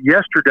that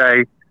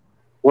yesterday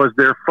was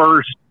their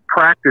first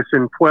practice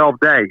in 12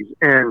 days.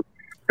 And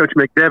Coach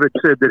McDevitt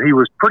said that he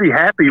was pretty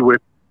happy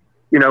with,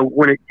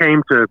 when it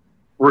came to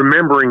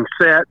remembering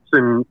sets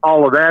and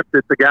all of that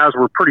the guys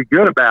were pretty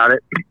good about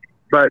it.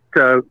 But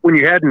when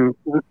you hadn't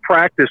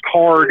practiced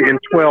hard in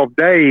 12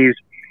 days,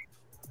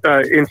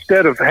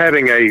 instead of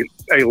having a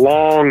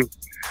long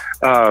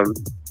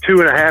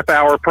 2.5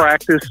 hour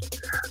practice,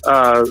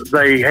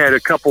 they had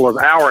a couple of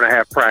 1.5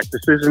 hour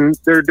practices, and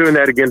they're doing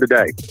that again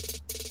today.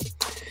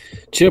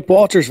 Chip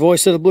Walters,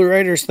 voice of the Blue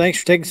Raiders, thanks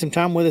for taking some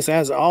time with us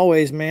as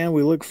always, man.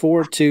 We look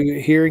forward to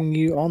hearing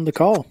you on the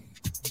call.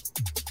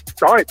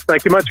 All right.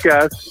 Thank you much,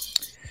 guys.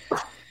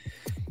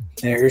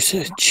 There's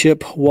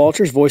Chip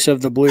Walters, voice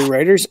of the Blue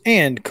Raiders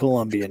and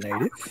Columbia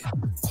native.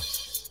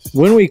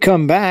 When we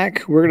come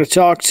back, we're going to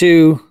talk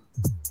to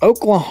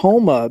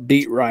Oklahoma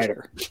beat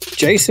writer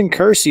Jason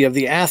Kersey of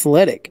The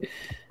Athletic.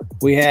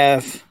 We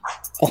have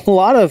a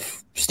lot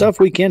of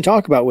stuff we can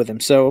talk about with him,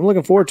 so I'm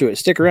looking forward to it.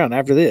 Stick around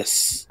after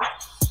this.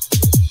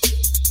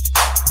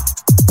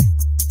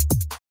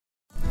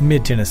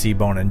 Mid-Tennessee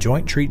Bone and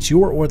Joint treats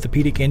your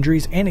orthopedic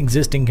injuries and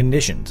existing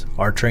conditions.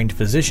 Our trained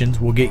physicians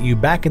will get you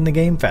back in the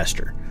game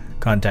faster.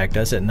 Contact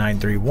us at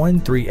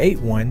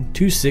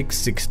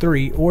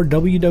 931-381-2663 or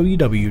www.mtbj.net.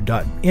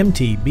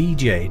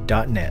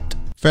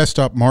 Fast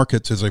Stop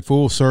Markets is a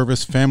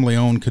full-service,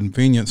 family-owned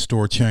convenience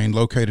store chain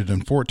located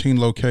in 14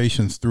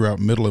 locations throughout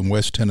Middle and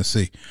West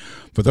Tennessee.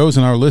 For those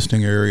in our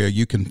listening area,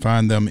 you can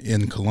find them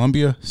in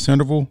Columbia,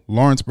 Centerville,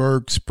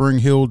 Lawrenceburg, Spring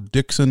Hill,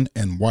 Dixon,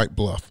 and White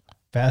Bluff.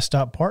 Fast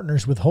Stop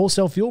partners with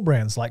wholesale fuel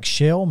brands like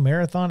Shell,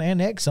 Marathon, and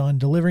Exxon,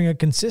 delivering a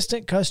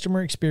consistent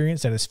customer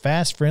experience that is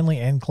fast, friendly,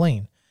 and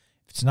clean.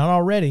 If it's not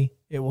already,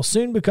 it will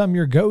soon become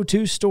your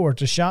go-to store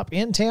to shop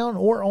in town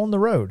or on the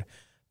road.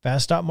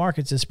 Fast Stop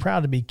Markets is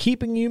proud to be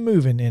keeping you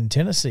moving in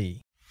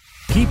Tennessee.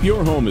 Keep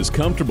your home as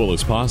comfortable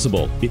as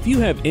possible. If you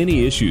have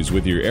any issues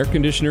with your air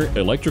conditioner,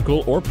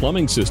 electrical, or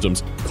plumbing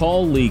systems,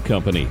 call Lee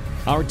Company.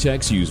 Our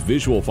techs use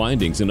visual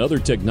findings and other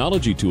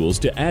technology tools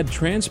to add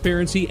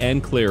transparency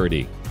and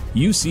clarity.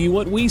 You see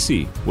what we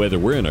see, whether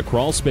we're in a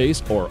crawl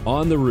space or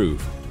on the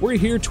roof. We're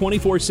here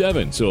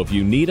 24/7, so if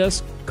you need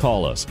us,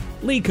 call us.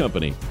 Lee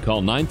Company.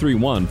 Call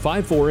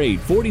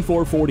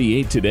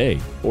 931-548-4448 today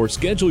or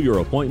schedule your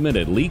appointment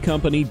at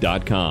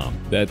leecompany.com.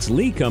 That's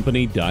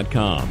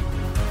leecompany.com.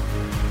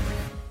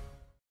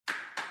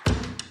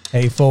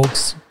 Hey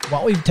folks,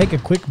 while we take a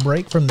quick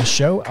break from the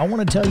show, I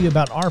want to tell you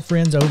about our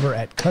friends over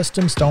at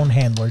Custom Stone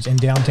Handlers in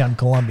downtown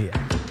Columbia.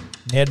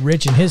 Ned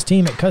Rich and his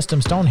team at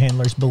Custom Stone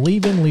Handlers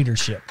believe in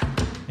leadership.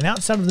 And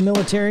outside of the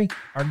military,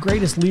 our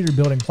greatest leader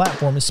building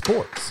platform is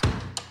sports.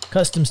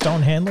 Custom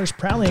Stone Handlers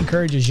proudly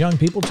encourages young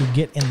people to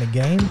get in the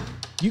game.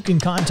 You can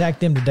contact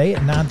them today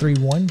at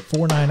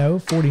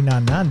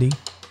 931-490-4990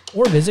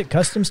 or visit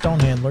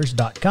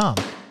CustomStonehandlers.com.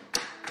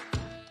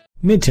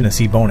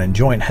 Mid-Tennessee Bone &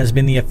 Joint has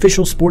been the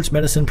official sports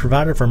medicine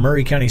provider for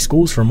Maury County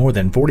Schools for more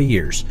than 40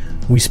 years.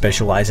 We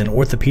specialize in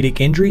orthopedic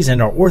injuries,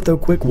 and our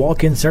OrthoQuick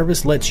walk-in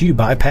service lets you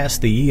bypass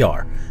the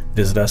ER.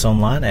 Visit us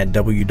online at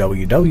www.mtbj.net.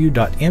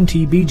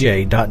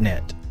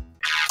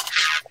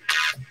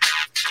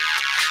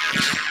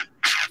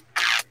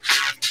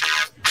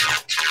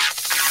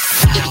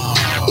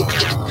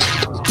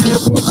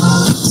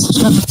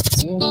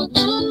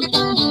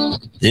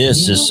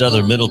 This is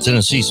Southern Middle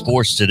Tennessee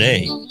Sports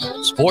Today.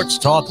 Sports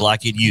talk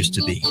like it used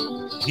to be.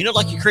 You know,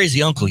 like your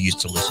crazy uncle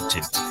used to listen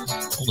to.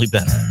 Only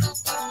better.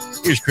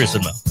 Here's Chris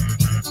and Mo.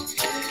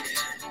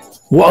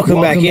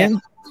 Welcome back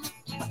in.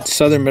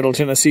 Southern Middle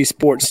Tennessee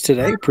Sports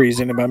Today,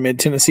 presented by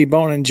Mid-Tennessee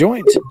Bone &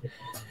 Joint.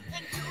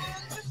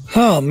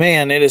 Oh,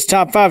 man, it is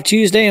Top 5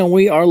 Tuesday, and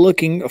we are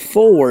looking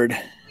forward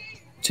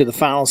to the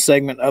final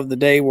segment of the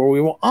day where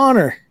we will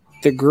honor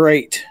the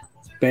great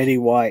Betty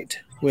White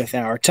with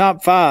our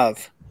Top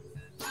 5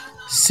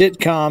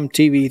 sitcom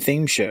TV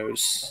theme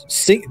shows,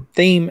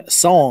 theme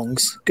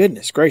songs.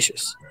 Goodness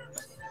gracious.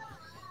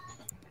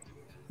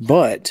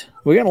 But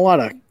we got a lot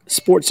of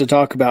sports to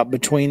talk about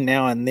between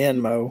now and then,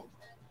 Mo.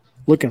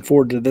 Looking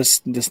forward to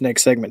this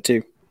next segment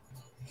too.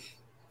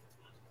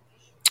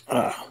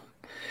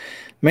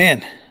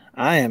 Man,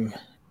 I am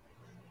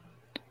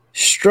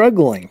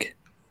struggling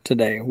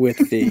today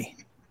with the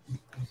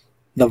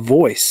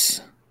voice.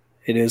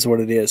 It is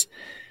what it is.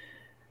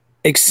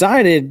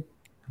 Excited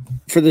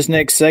for this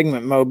next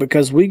segment, Mo,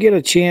 because we get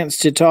a chance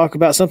to talk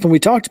about something we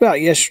talked about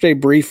yesterday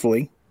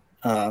briefly.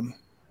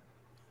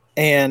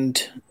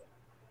 And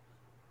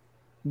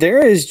there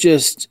is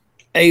just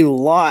a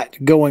lot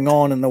going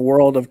on in the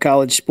world of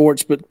college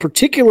sports, but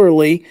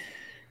particularly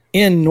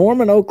in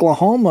Norman,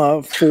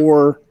 Oklahoma,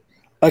 for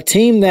a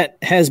team that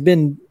has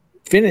been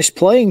finished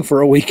playing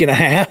for a week and a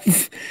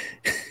half,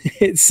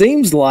 it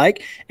seems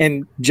like.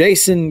 And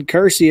Jason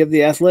Kersey of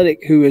The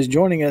Athletic, who is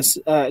joining us,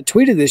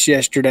 tweeted this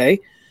yesterday.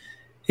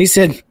 He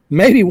said,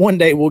 maybe one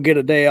day we'll get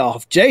a day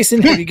off.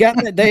 Jason, have you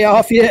gotten that day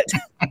off yet?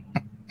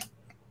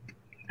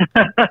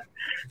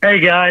 Hey,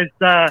 guys.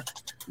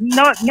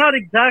 Not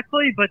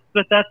exactly, but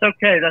that's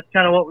okay. That's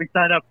kind of what we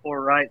signed up for,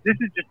 right? This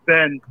has just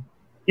been,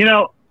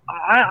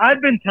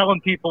 I've been telling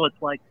people it's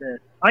like this.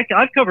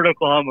 I've covered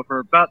Oklahoma for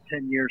about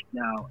 10 years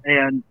now,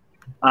 and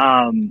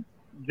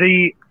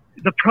the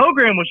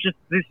program was just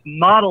this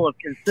model of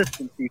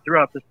consistency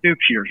throughout the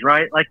Stoops years,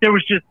 right? Like there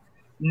was just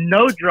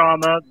no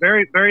drama,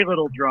 very, very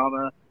little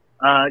drama.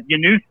 You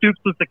knew Stoops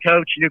was the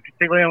coach. You knew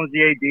Castiglione was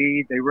the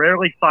AD. They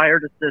rarely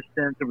fired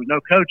assistants. There was no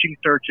coaching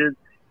searches.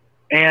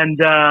 And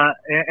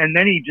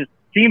then he just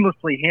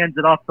seamlessly hands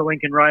it off to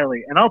Lincoln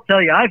Riley. And I'll tell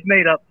you, I've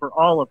made up for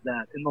all of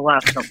that in the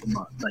last couple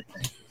months, I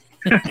think.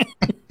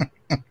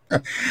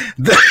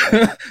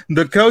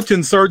 The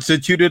coaching search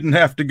that you didn't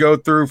have to go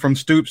through from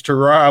Stoops to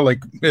Riley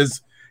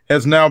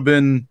has now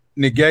been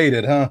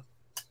negated, huh?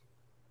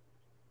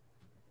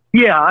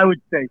 Yeah, I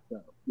would say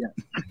so. Yeah.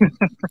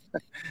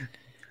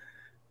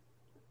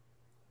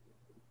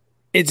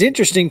 It's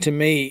interesting to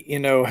me,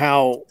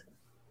 how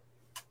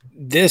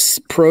this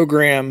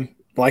program,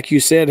 like you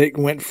said, it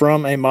went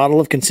from a model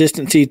of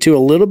consistency to a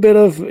little bit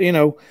of,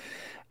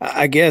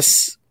 I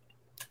guess,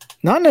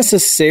 not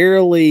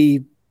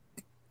necessarily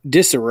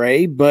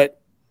disarray,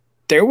 but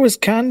there was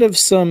kind of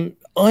some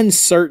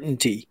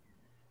uncertainty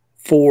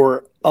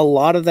for a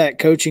lot of that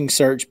coaching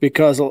search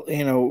because,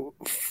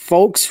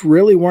 folks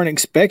really weren't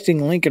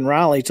expecting Lincoln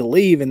Riley to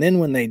leave. And then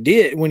when he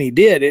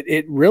did,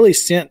 it really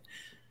sent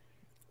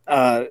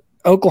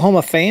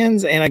Oklahoma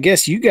fans and I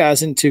guess you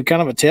guys into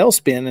kind of a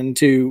tailspin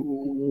into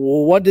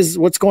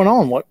what's going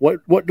on?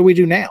 What do we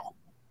do now?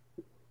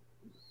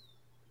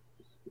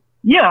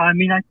 Yeah, I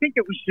mean, I think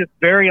it was just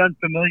very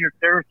unfamiliar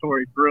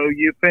territory for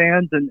OU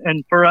fans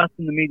and for us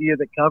in the media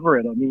that cover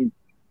it. I mean,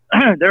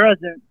 there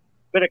hasn't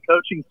been a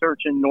coaching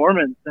search in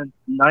Norman since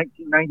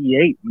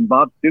 1998 when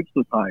Bob Stoops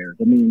was hired.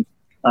 I mean,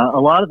 a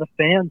lot of the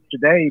fans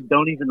today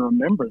don't even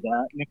remember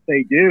that. And if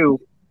they do,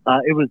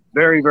 it was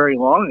very, very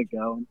long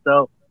ago. And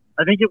so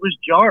I think it was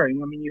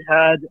jarring. I mean, you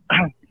had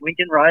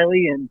Lincoln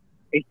Riley in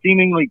a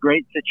seemingly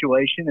great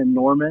situation in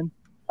Norman,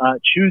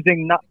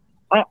 choosing not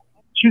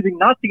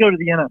to go to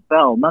the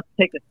NFL, not to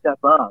take a step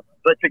up,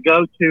 but to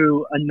go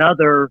to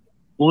another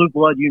blue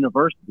blood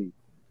university.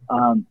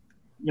 A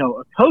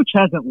coach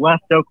hasn't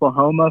left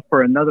Oklahoma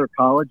for another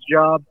college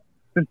job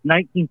since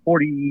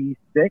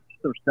 1946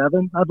 or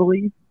 7, I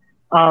believe.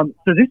 So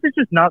this is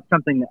just not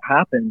something that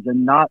happens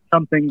and not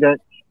something that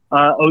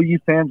OU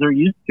fans are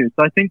used to.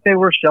 So I think they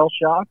were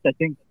shell-shocked. I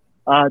think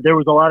there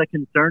was a lot of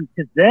concern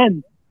because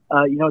then,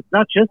 it's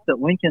not just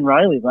that Lincoln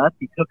Riley left.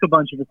 He took a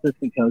bunch of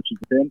assistant coaches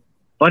with him.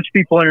 A bunch of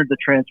people entered the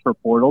transfer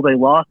portal. They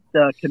lost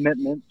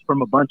commitments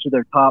from a bunch of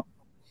their top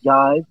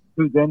guys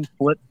who then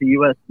flipped to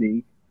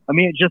USC. I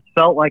mean, it just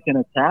felt like an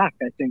attack,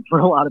 I think, for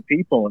a lot of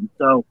people. And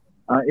so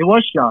it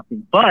was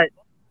shocking. But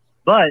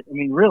I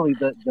mean, really,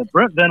 the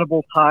Brent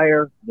Venables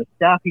hire, the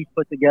staff he's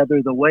put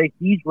together, the way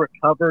he's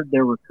recovered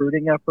their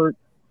recruiting effort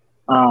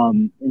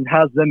and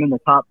has them in the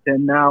top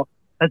 10 now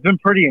has been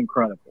pretty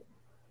incredible.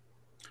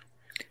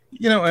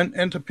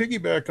 And to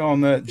piggyback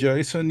on that,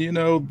 Jason,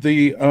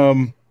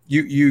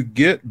 you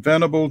get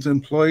Venables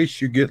in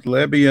place, you get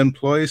Lebby in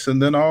place,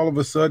 and then all of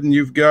a sudden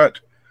you've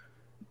got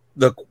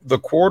the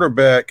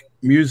quarterback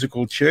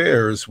musical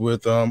chairs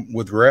with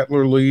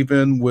Rattler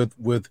leaving,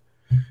 with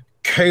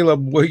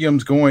Caleb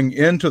Williams going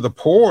into the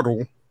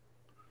portal,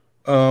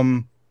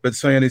 but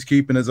saying he's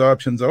keeping his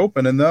options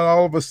open, and then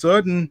all of a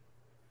sudden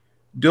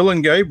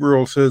Dillon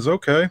Gabriel says,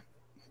 "Okay,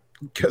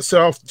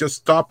 just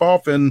stop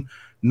off in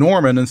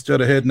Norman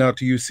instead of heading out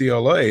to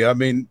UCLA." I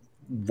mean,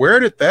 where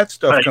did that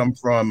stuff come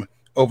from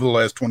over the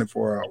last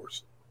 24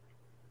 hours?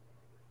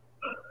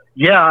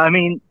 Yeah, I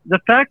mean, the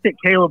fact that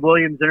Caleb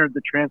Williams entered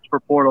the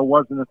transfer portal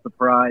wasn't a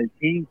surprise.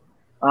 He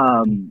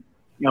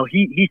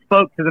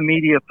spoke to the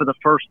media for the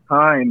first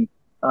time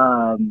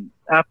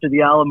after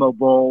the Alamo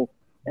Bowl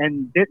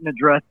and didn't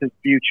address his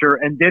future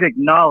and did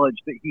acknowledge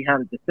that he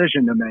had a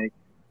decision to make.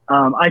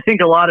 I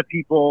think a lot of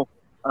people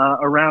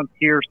around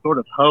here sort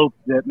of hoped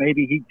that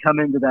maybe he'd come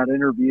into that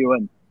interview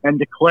and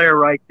declare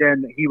right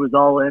then that he was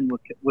all in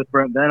with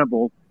Brent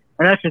Venables,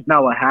 and that's just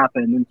not what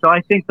happened. And so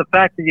I think the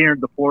fact that he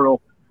entered the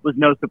portal was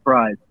no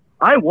surprise.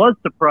 I was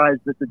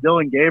surprised that the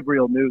Dillon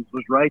Gabriel news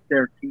was right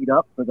there teed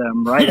up for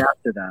them right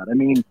after that. I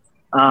mean,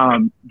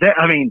 I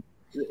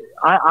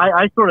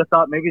sort of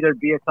thought maybe there'd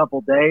be a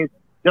couple days.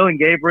 Dillon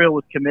Gabriel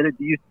was committed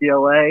to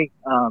UCLA.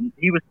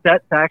 He was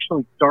set to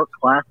actually start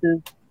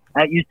classes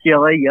at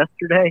UCLA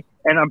yesterday,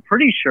 and I'm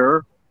pretty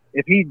sure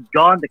if he'd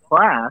gone to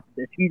class,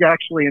 if he'd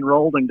actually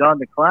enrolled and gone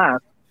to class,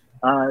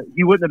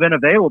 he wouldn't have been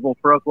available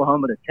for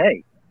Oklahoma to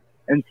take.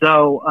 And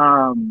so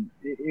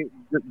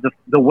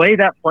the way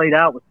that played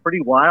out was pretty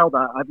wild.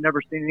 I've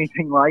never seen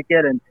anything like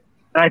it, and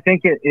I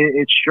think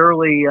it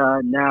surely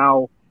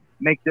now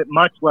makes it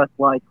much less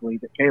likely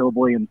that Caleb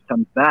Williams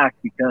comes back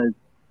because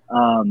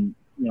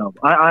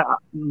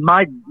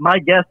my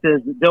guess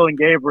is that Dillon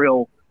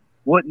Gabriel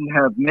wouldn't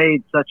have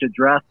made such a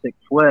drastic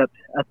flip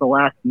at the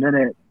last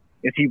minute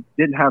if he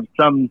didn't have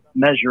some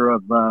measure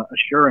of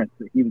assurance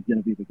that he was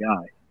going to be the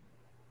guy.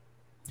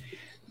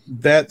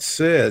 That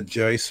said,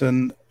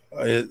 Jason,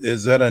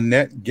 is that a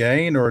net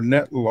gain or a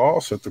net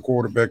loss at the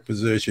quarterback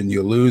position?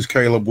 You lose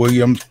Caleb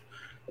Williams,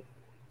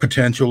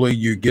 potentially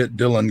you get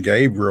Dillon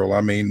Gabriel.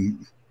 I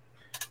mean,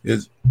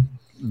 is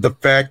the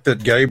fact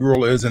that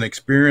Gabriel is an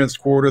experienced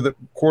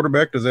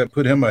quarterback, does that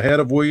put him ahead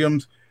of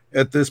Williams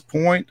at this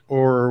point,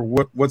 or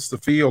what's the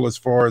feel as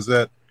far as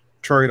that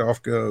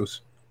trade-off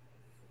goes?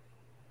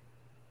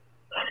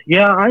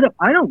 Yeah,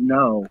 I don't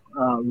know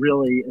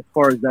really as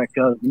far as that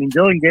goes. I mean,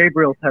 Dillon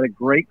Gabriel's had a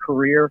great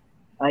career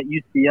at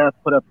UCF,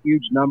 put up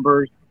huge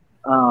numbers.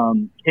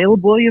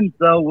 Caleb Williams,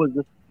 though, is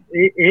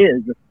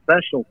a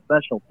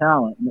special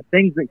talent, and the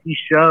things that he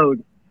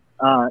showed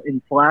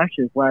in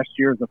flashes last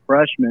year as a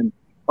freshman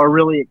are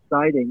really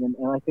exciting, and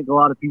I think a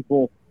lot of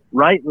people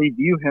rightly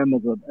view him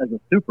as a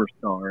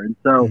superstar. And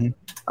so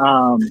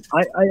I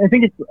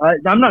think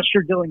I'm not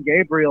sure Dillon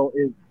Gabriel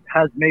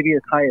has maybe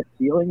as high a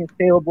ceiling as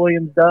Caleb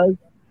Williams does,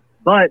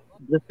 but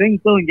the thing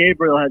Dillon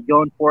Gabriel has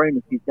going for him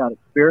is he's got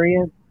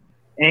experience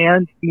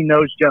and he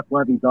knows Jeff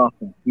Lebby's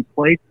offense. He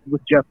played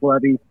with Jeff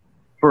Lebby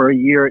for a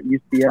year at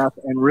UCF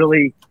and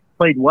really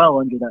played well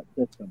under that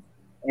system.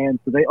 And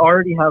so they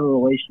already have a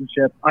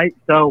relationship.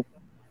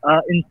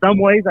 In some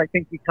ways, I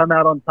think you come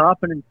out on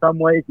top, and in some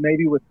ways,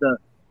 maybe with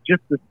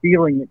just the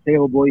ceiling that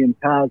Caleb Williams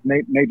has,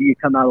 maybe you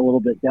come out a little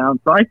bit down.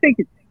 So I think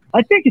it's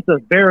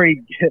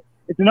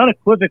an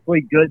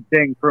unequivocally good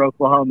thing for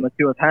Oklahoma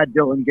to have had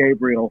Dillon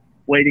Gabriel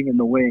waiting in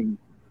the wings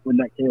when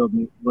that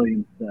Caleb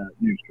Williams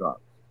news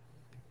dropped.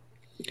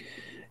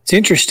 It's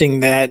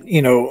interesting that,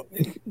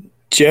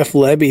 Jeff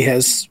Lebby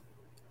has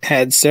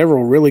had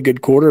several really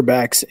good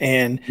quarterbacks,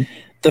 and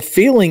the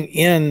feeling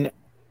in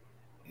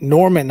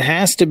Norman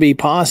has to be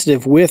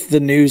positive with the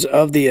news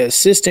of the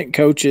assistant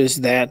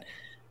coaches that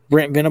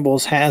Brent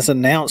Venables has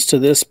announced to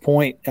this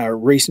point.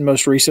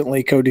 Most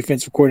recently,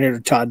 co-defensive coordinator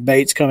Todd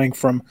Bates coming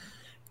from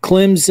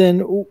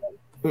Clemson.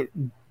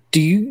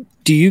 Do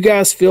you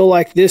guys feel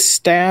like this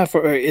staff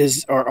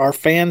are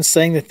fans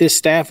saying that this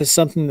staff is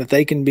something that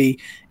they can be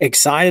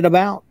excited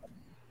about?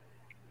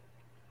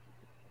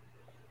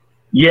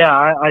 Yeah,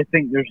 I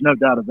think there's no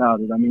doubt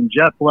about it. I mean,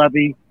 Jeff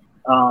Lebby,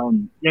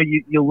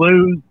 you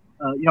lose.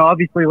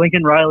 Obviously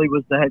Lincoln Riley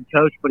was the head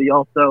coach, but he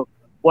also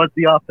was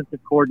the offensive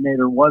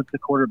coordinator, was the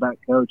quarterback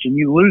coach, and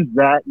you lose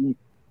that, and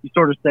you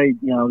sort of say,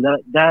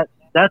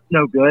 that's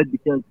no good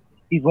because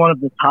he's one of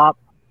the top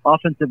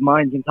offensive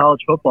minds in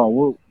college football.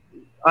 Well,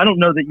 I don't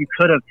know that you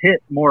could have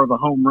hit more of a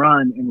home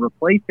run in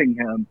replacing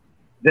him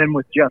than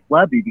with Jeff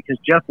Lebby, because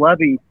Jeff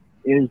Lebby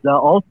is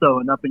also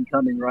an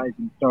up-and-coming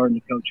rising star in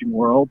the coaching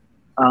world.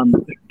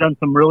 Done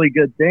some really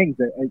good things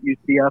at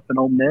UCF and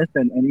Ole Miss,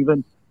 and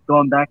even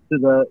going back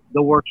to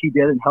the work he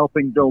did in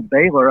helping build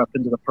Baylor up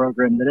into the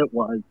program that it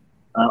was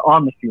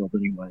on the field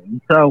anyway.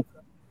 And so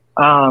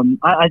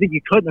I think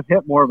you couldn't have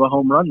hit more of a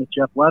home run with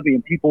Jeff Lebby,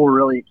 and people were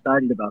really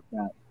excited about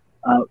that.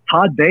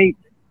 Todd Bates,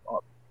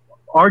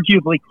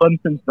 arguably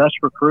Clemson's best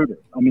recruiter.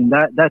 I mean,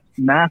 that's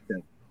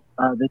massive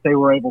that they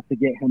were able to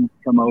get him to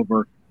come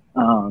over.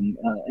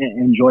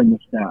 and join the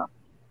staff.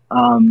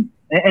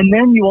 And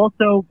then you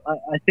also,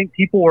 I think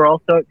people were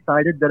also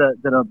excited that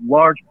a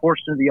large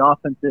portion of the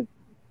offensive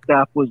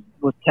staff was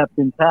kept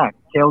intact.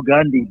 Cale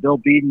Gundy, Bill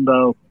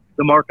Bedenbaugh,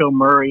 DeMarco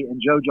Murray,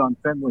 and Joe John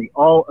Finley,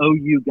 all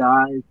OU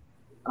guys.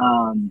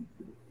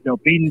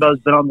 Bedenbaugh's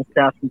been on the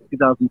staff since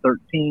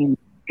 2013.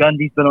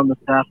 Gundy's been on the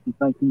staff since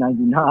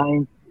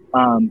 1999.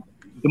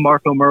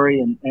 DeMarco Murray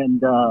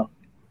and Joe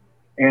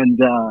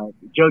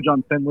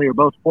John Finley are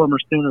both former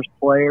Sooners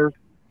players.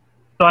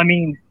 So, I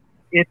mean,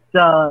 it's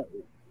a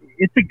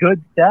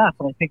good staff,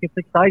 and I think it's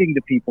exciting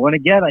to people. And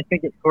again, I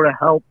think it sort of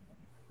helps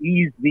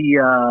ease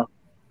the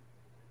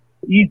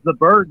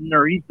burden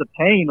or ease the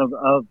pain of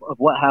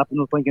what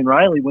happened with Lincoln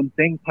Riley when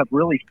things have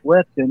really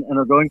flipped and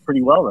are going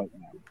pretty well right now.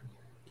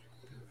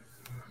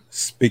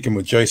 Speaking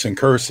with Jason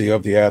Kersey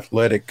of The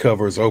Athletic,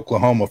 covers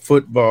Oklahoma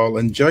football.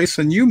 And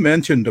Jason, you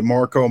mentioned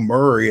DeMarco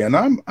Murray, and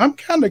I'm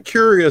kind of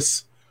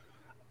curious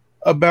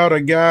about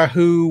a guy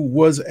who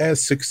was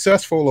as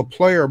successful a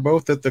player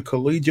both at the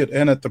collegiate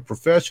and at the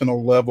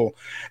professional level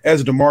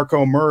as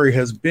DeMarco Murray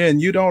has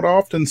been. You don't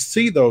often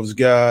see those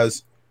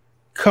guys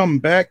come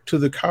back to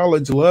the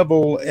college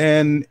level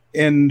and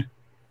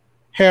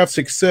have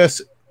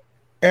success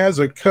as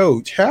a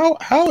coach.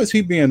 How is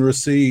he being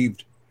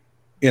received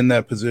in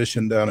that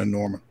position down in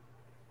Norman?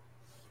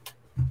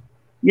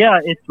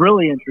 Yeah, it's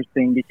really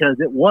interesting because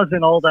it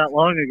wasn't all that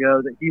long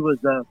ago that he was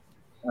an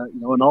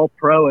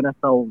all-pro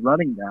NFL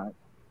running back.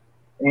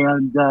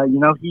 And,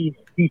 he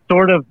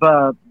sort of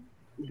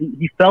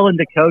he fell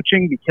into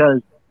coaching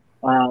because,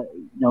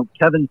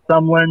 Kevin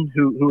Sumlin,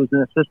 who was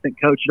an assistant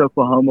coach at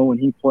Oklahoma when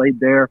he played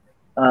there,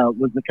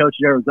 was the coach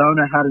at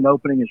Arizona, had an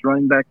opening as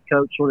running back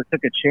coach, sort of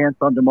took a chance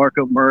on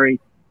DeMarco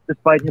Murray,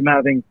 despite him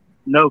having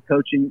no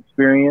coaching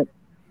experience.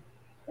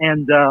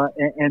 And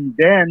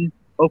then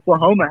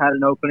Oklahoma had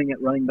an opening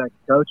at running back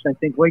coach. And I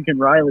think Lincoln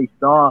Riley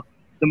saw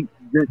the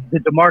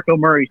DeMarco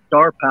Murray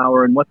star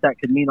power and what that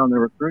could mean on the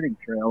recruiting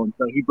trail. And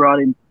so he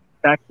brought him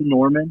back to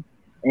Norman.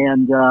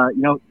 And,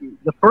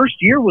 the first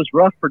year was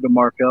rough for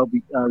DeMarco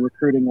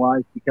recruiting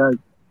wise because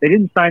they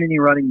didn't sign any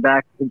running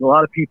backs. I think a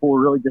lot of people were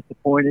really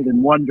disappointed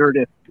and wondered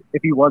if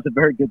he was a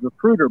very good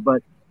recruiter.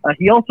 But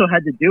he also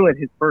had to do it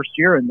his first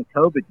year in the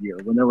COVID year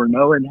when there were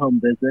no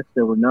in-home visits.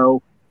 There were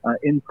no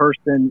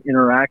in-person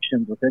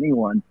interactions with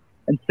anyone.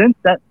 And since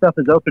that stuff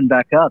has opened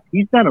back up,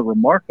 he's done a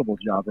remarkable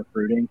job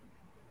recruiting.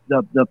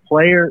 The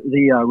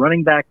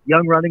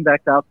young running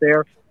backs out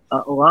there,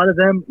 a lot of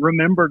them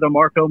remember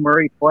DeMarco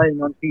Murray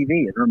playing on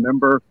TV and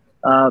remember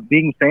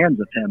being fans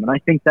of him. And I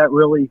think that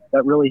really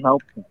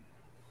helps him.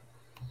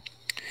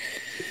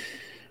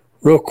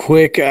 Real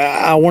quick,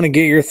 I want to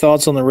get your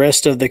thoughts on the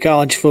rest of the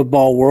college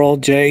football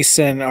world,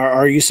 Jason.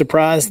 Are you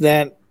surprised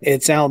that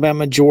it's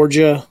Alabama,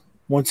 Georgia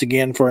once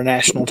again for a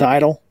national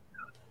title?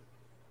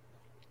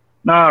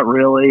 Not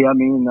really. I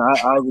mean,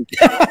 I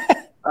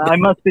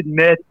must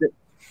admit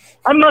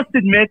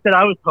that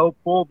I was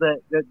hopeful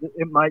that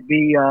it might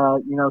be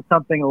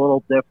something a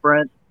little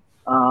different.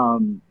 I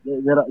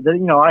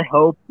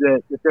hoped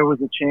that if there was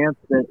a chance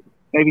that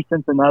maybe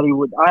Cincinnati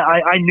would.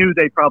 I knew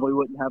they probably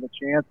wouldn't have a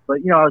chance, but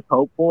I was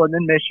hopeful. And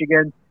then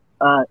Michigan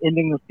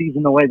ending the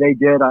season the way they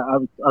did, I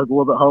was a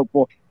little bit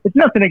hopeful. It's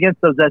nothing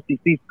against those SEC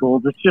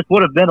schools. It's just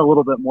would have been a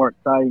little bit more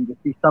exciting to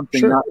see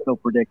something not so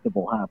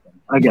predictable happen,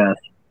 I guess.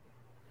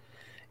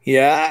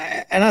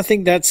 Yeah, and I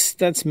think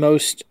that's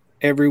most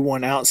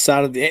everyone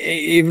outside of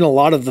even a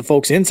lot of the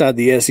folks inside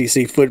the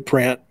SEC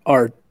footprint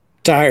are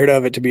tired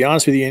of it, to be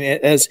honest with you.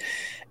 And as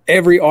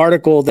every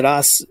article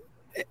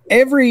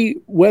every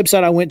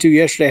website I went to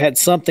yesterday had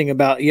something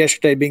about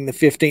yesterday being the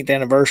 15th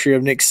anniversary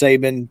of Nick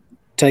Saban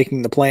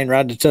taking the plane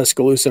ride to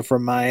Tuscaloosa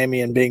from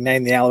Miami and being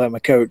named the Alabama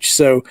coach.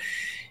 So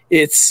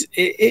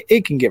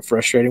it can get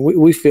frustrating.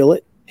 We feel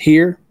it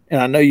here, and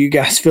I know you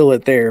guys feel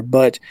it there.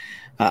 But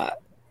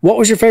what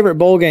was your favorite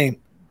bowl game?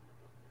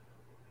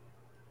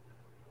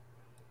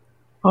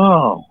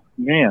 Oh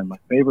man, my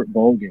favorite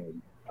bowl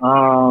game.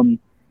 The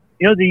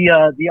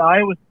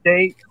Iowa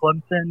State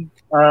Clemson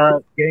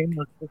game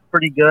was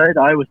pretty good.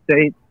 Iowa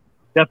State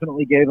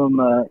definitely gave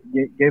them a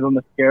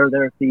scare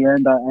there at the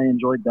end. I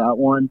enjoyed that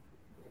one.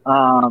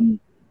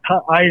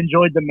 I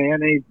enjoyed the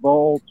Mayonnaise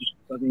Bowl,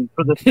 for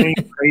the same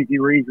crazy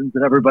reasons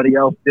that everybody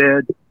else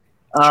did.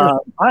 Sure.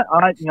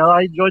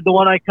 I enjoyed the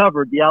one I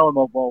covered. The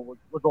Alamo Bowl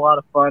was a lot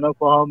of fun.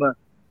 Oklahoma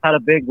had a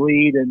big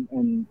lead,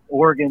 and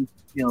Oregon,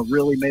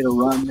 really made a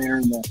run there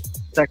in the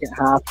second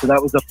half. So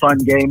that was a fun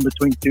game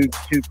between two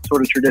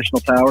sort of traditional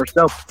powers.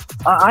 So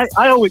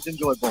I always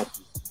enjoy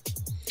both.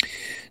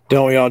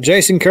 Don't we all?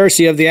 Jason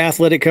Kersey of The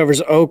Athletic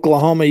covers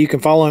Oklahoma. You can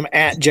follow him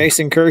at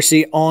Jason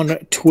Kersey on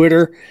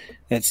Twitter.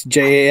 That's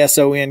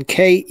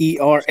JASONKERSEY.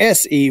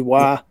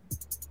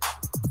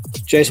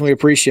 Jason, we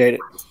appreciate it.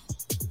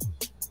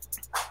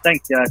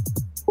 Thanks, guys.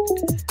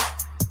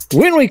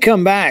 When we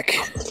come back,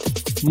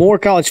 more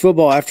college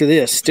football after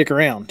this. Stick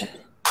around.